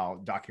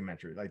Galvao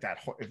documentary, like that.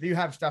 If you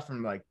have stuff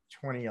from like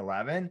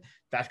 2011,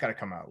 that's got to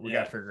come out. We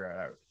got to figure it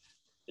out.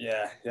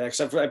 Yeah,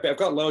 because I've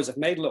got loads. I've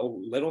made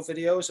little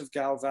videos of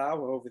Galvao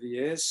over the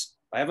years.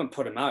 I haven't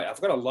put them out. I've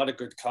got a lot of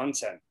good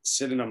content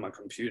sitting on my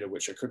computer,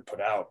 which I could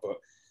put out, but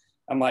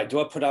I'm like, do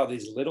I put out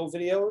these little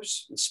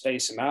videos and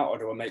space them out, or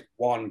do I make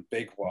one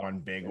big one? One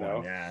big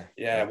one, yeah.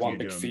 Yeah, one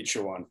big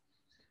feature one.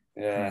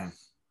 Yeah.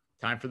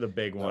 Time for the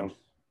big one.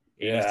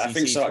 Yeah, I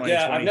think so.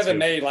 Yeah, I've never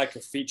made like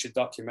a feature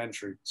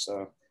documentary,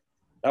 so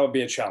that would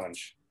be a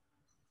challenge.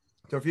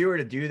 So if you were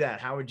to do that,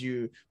 how would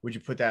you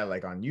put that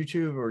like on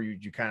YouTube, or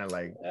would you kind of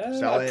like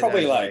sell I'd it?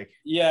 Probably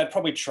I'd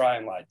probably try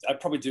and I'd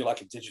probably do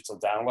like a digital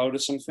download or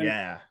something.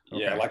 Yeah.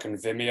 Okay. Yeah, like on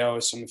Vimeo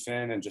or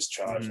something, and just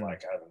charge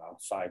like, I don't know,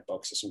 $5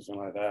 or something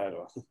like that.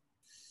 Or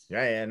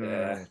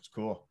no, it's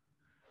cool.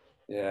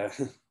 Yeah.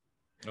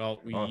 Well,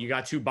 you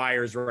got 2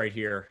 buyers right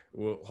here.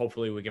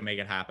 Hopefully we can make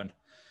it happen.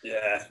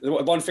 Yeah. The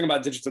one thing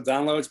about digital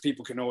downloads,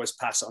 people can always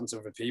pass it on to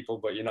other people,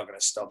 but you're not going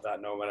to stop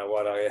that no matter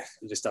what, are you?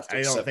 You just have to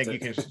accept it. I don't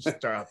think you can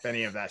stop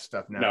any of that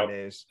stuff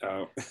nowadays.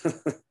 No.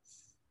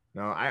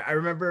 No, I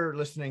remember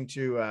listening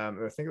to, I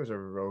think it was a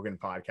Rogan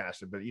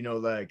podcast, but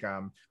like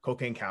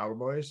Cocaine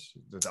Cowboys,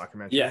 the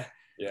documentary.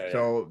 Yeah.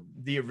 So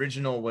the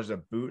original was a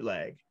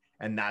bootleg,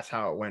 and that's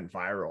how it went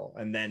viral.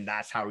 And then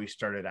that's how he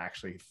started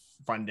actually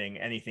funding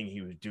anything he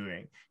was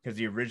doing, because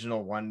the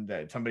original one,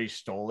 that somebody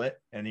stole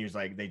it, and he was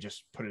like, they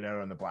just put it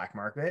out on the black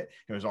market.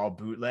 It was all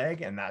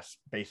bootleg, and that's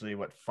basically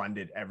what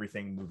funded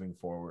everything moving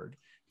forward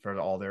for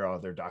all their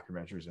other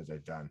documentaries that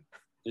they've done.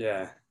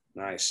 Yeah,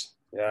 nice.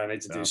 Yeah, I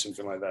need to do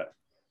something like that.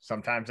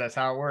 Sometimes that's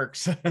how it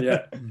works.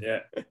 Yeah.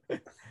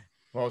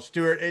 Well,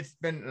 Stuart, it's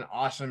been an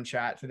awesome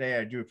chat today.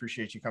 I do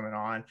appreciate you coming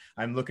on.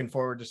 I'm looking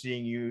forward to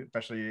seeing you,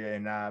 especially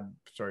in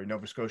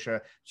Nova Scotia,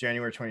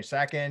 January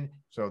 22nd.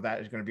 So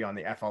that is going to be on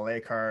the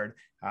FLA card.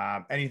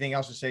 Anything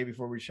else to say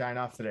before we shine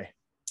off today?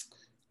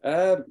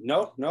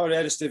 No.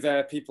 Just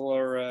if people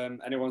are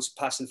anyone's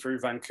passing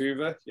through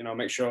Vancouver,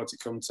 make sure to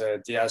come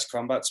to Diaz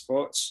Combat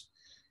Sports.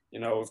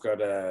 We've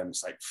got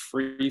it's like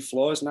 3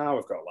 floors now.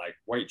 We've got like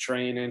weight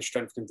training,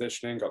 strength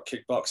conditioning, got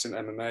kickboxing,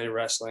 MMA,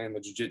 wrestling, the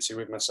jiu-jitsu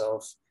with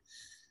myself.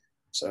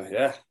 So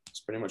yeah, that's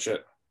pretty much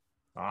it.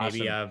 Awesome.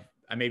 Maybe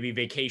I may be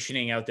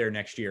vacationing out there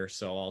next year,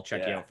 so I'll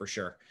check you out for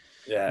sure.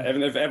 Yeah,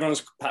 even if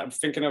everyone's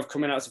thinking of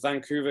coming out to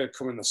Vancouver,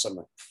 come in the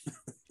summer.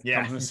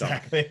 Yeah,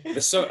 exactly.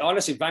 So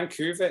honestly,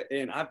 Vancouver,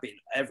 I've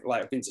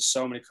been to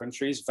so many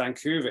countries.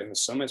 Vancouver in the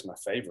summer is my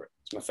favorite.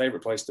 It's my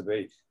favorite place to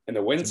be. In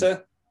the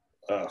winter,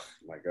 oh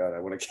my God, I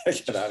want to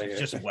get out of here.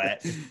 It's just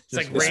wet. It's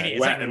like rainy.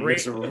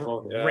 It's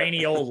like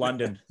rainy old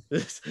London.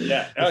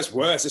 Yeah, it's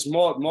worse. It's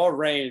more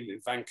rain in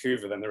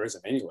Vancouver than there is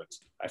in England,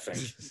 I think.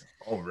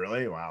 Oh,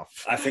 really? Wow.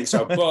 I think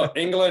so. But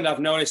England, I've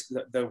noticed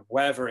that the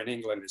weather in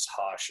England is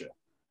harsher.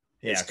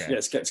 Yeah,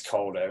 it gets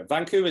colder.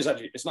 Vancouver is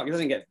actually, it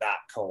doesn't get that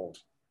cold.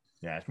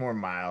 Yeah, it's more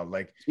mild.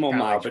 Like it's more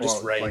mild, like but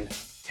just rain. Like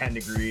 10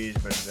 degrees,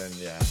 but then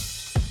Yeah.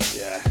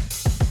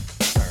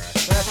 All right.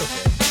 That's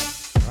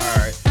okay. All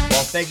right.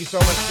 Well, thank you so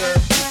much, sir.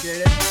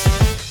 Appreciate it.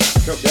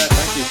 Cool. Yeah,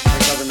 thank you.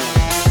 Thanks for having me.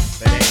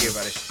 Thank you,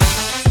 buddy.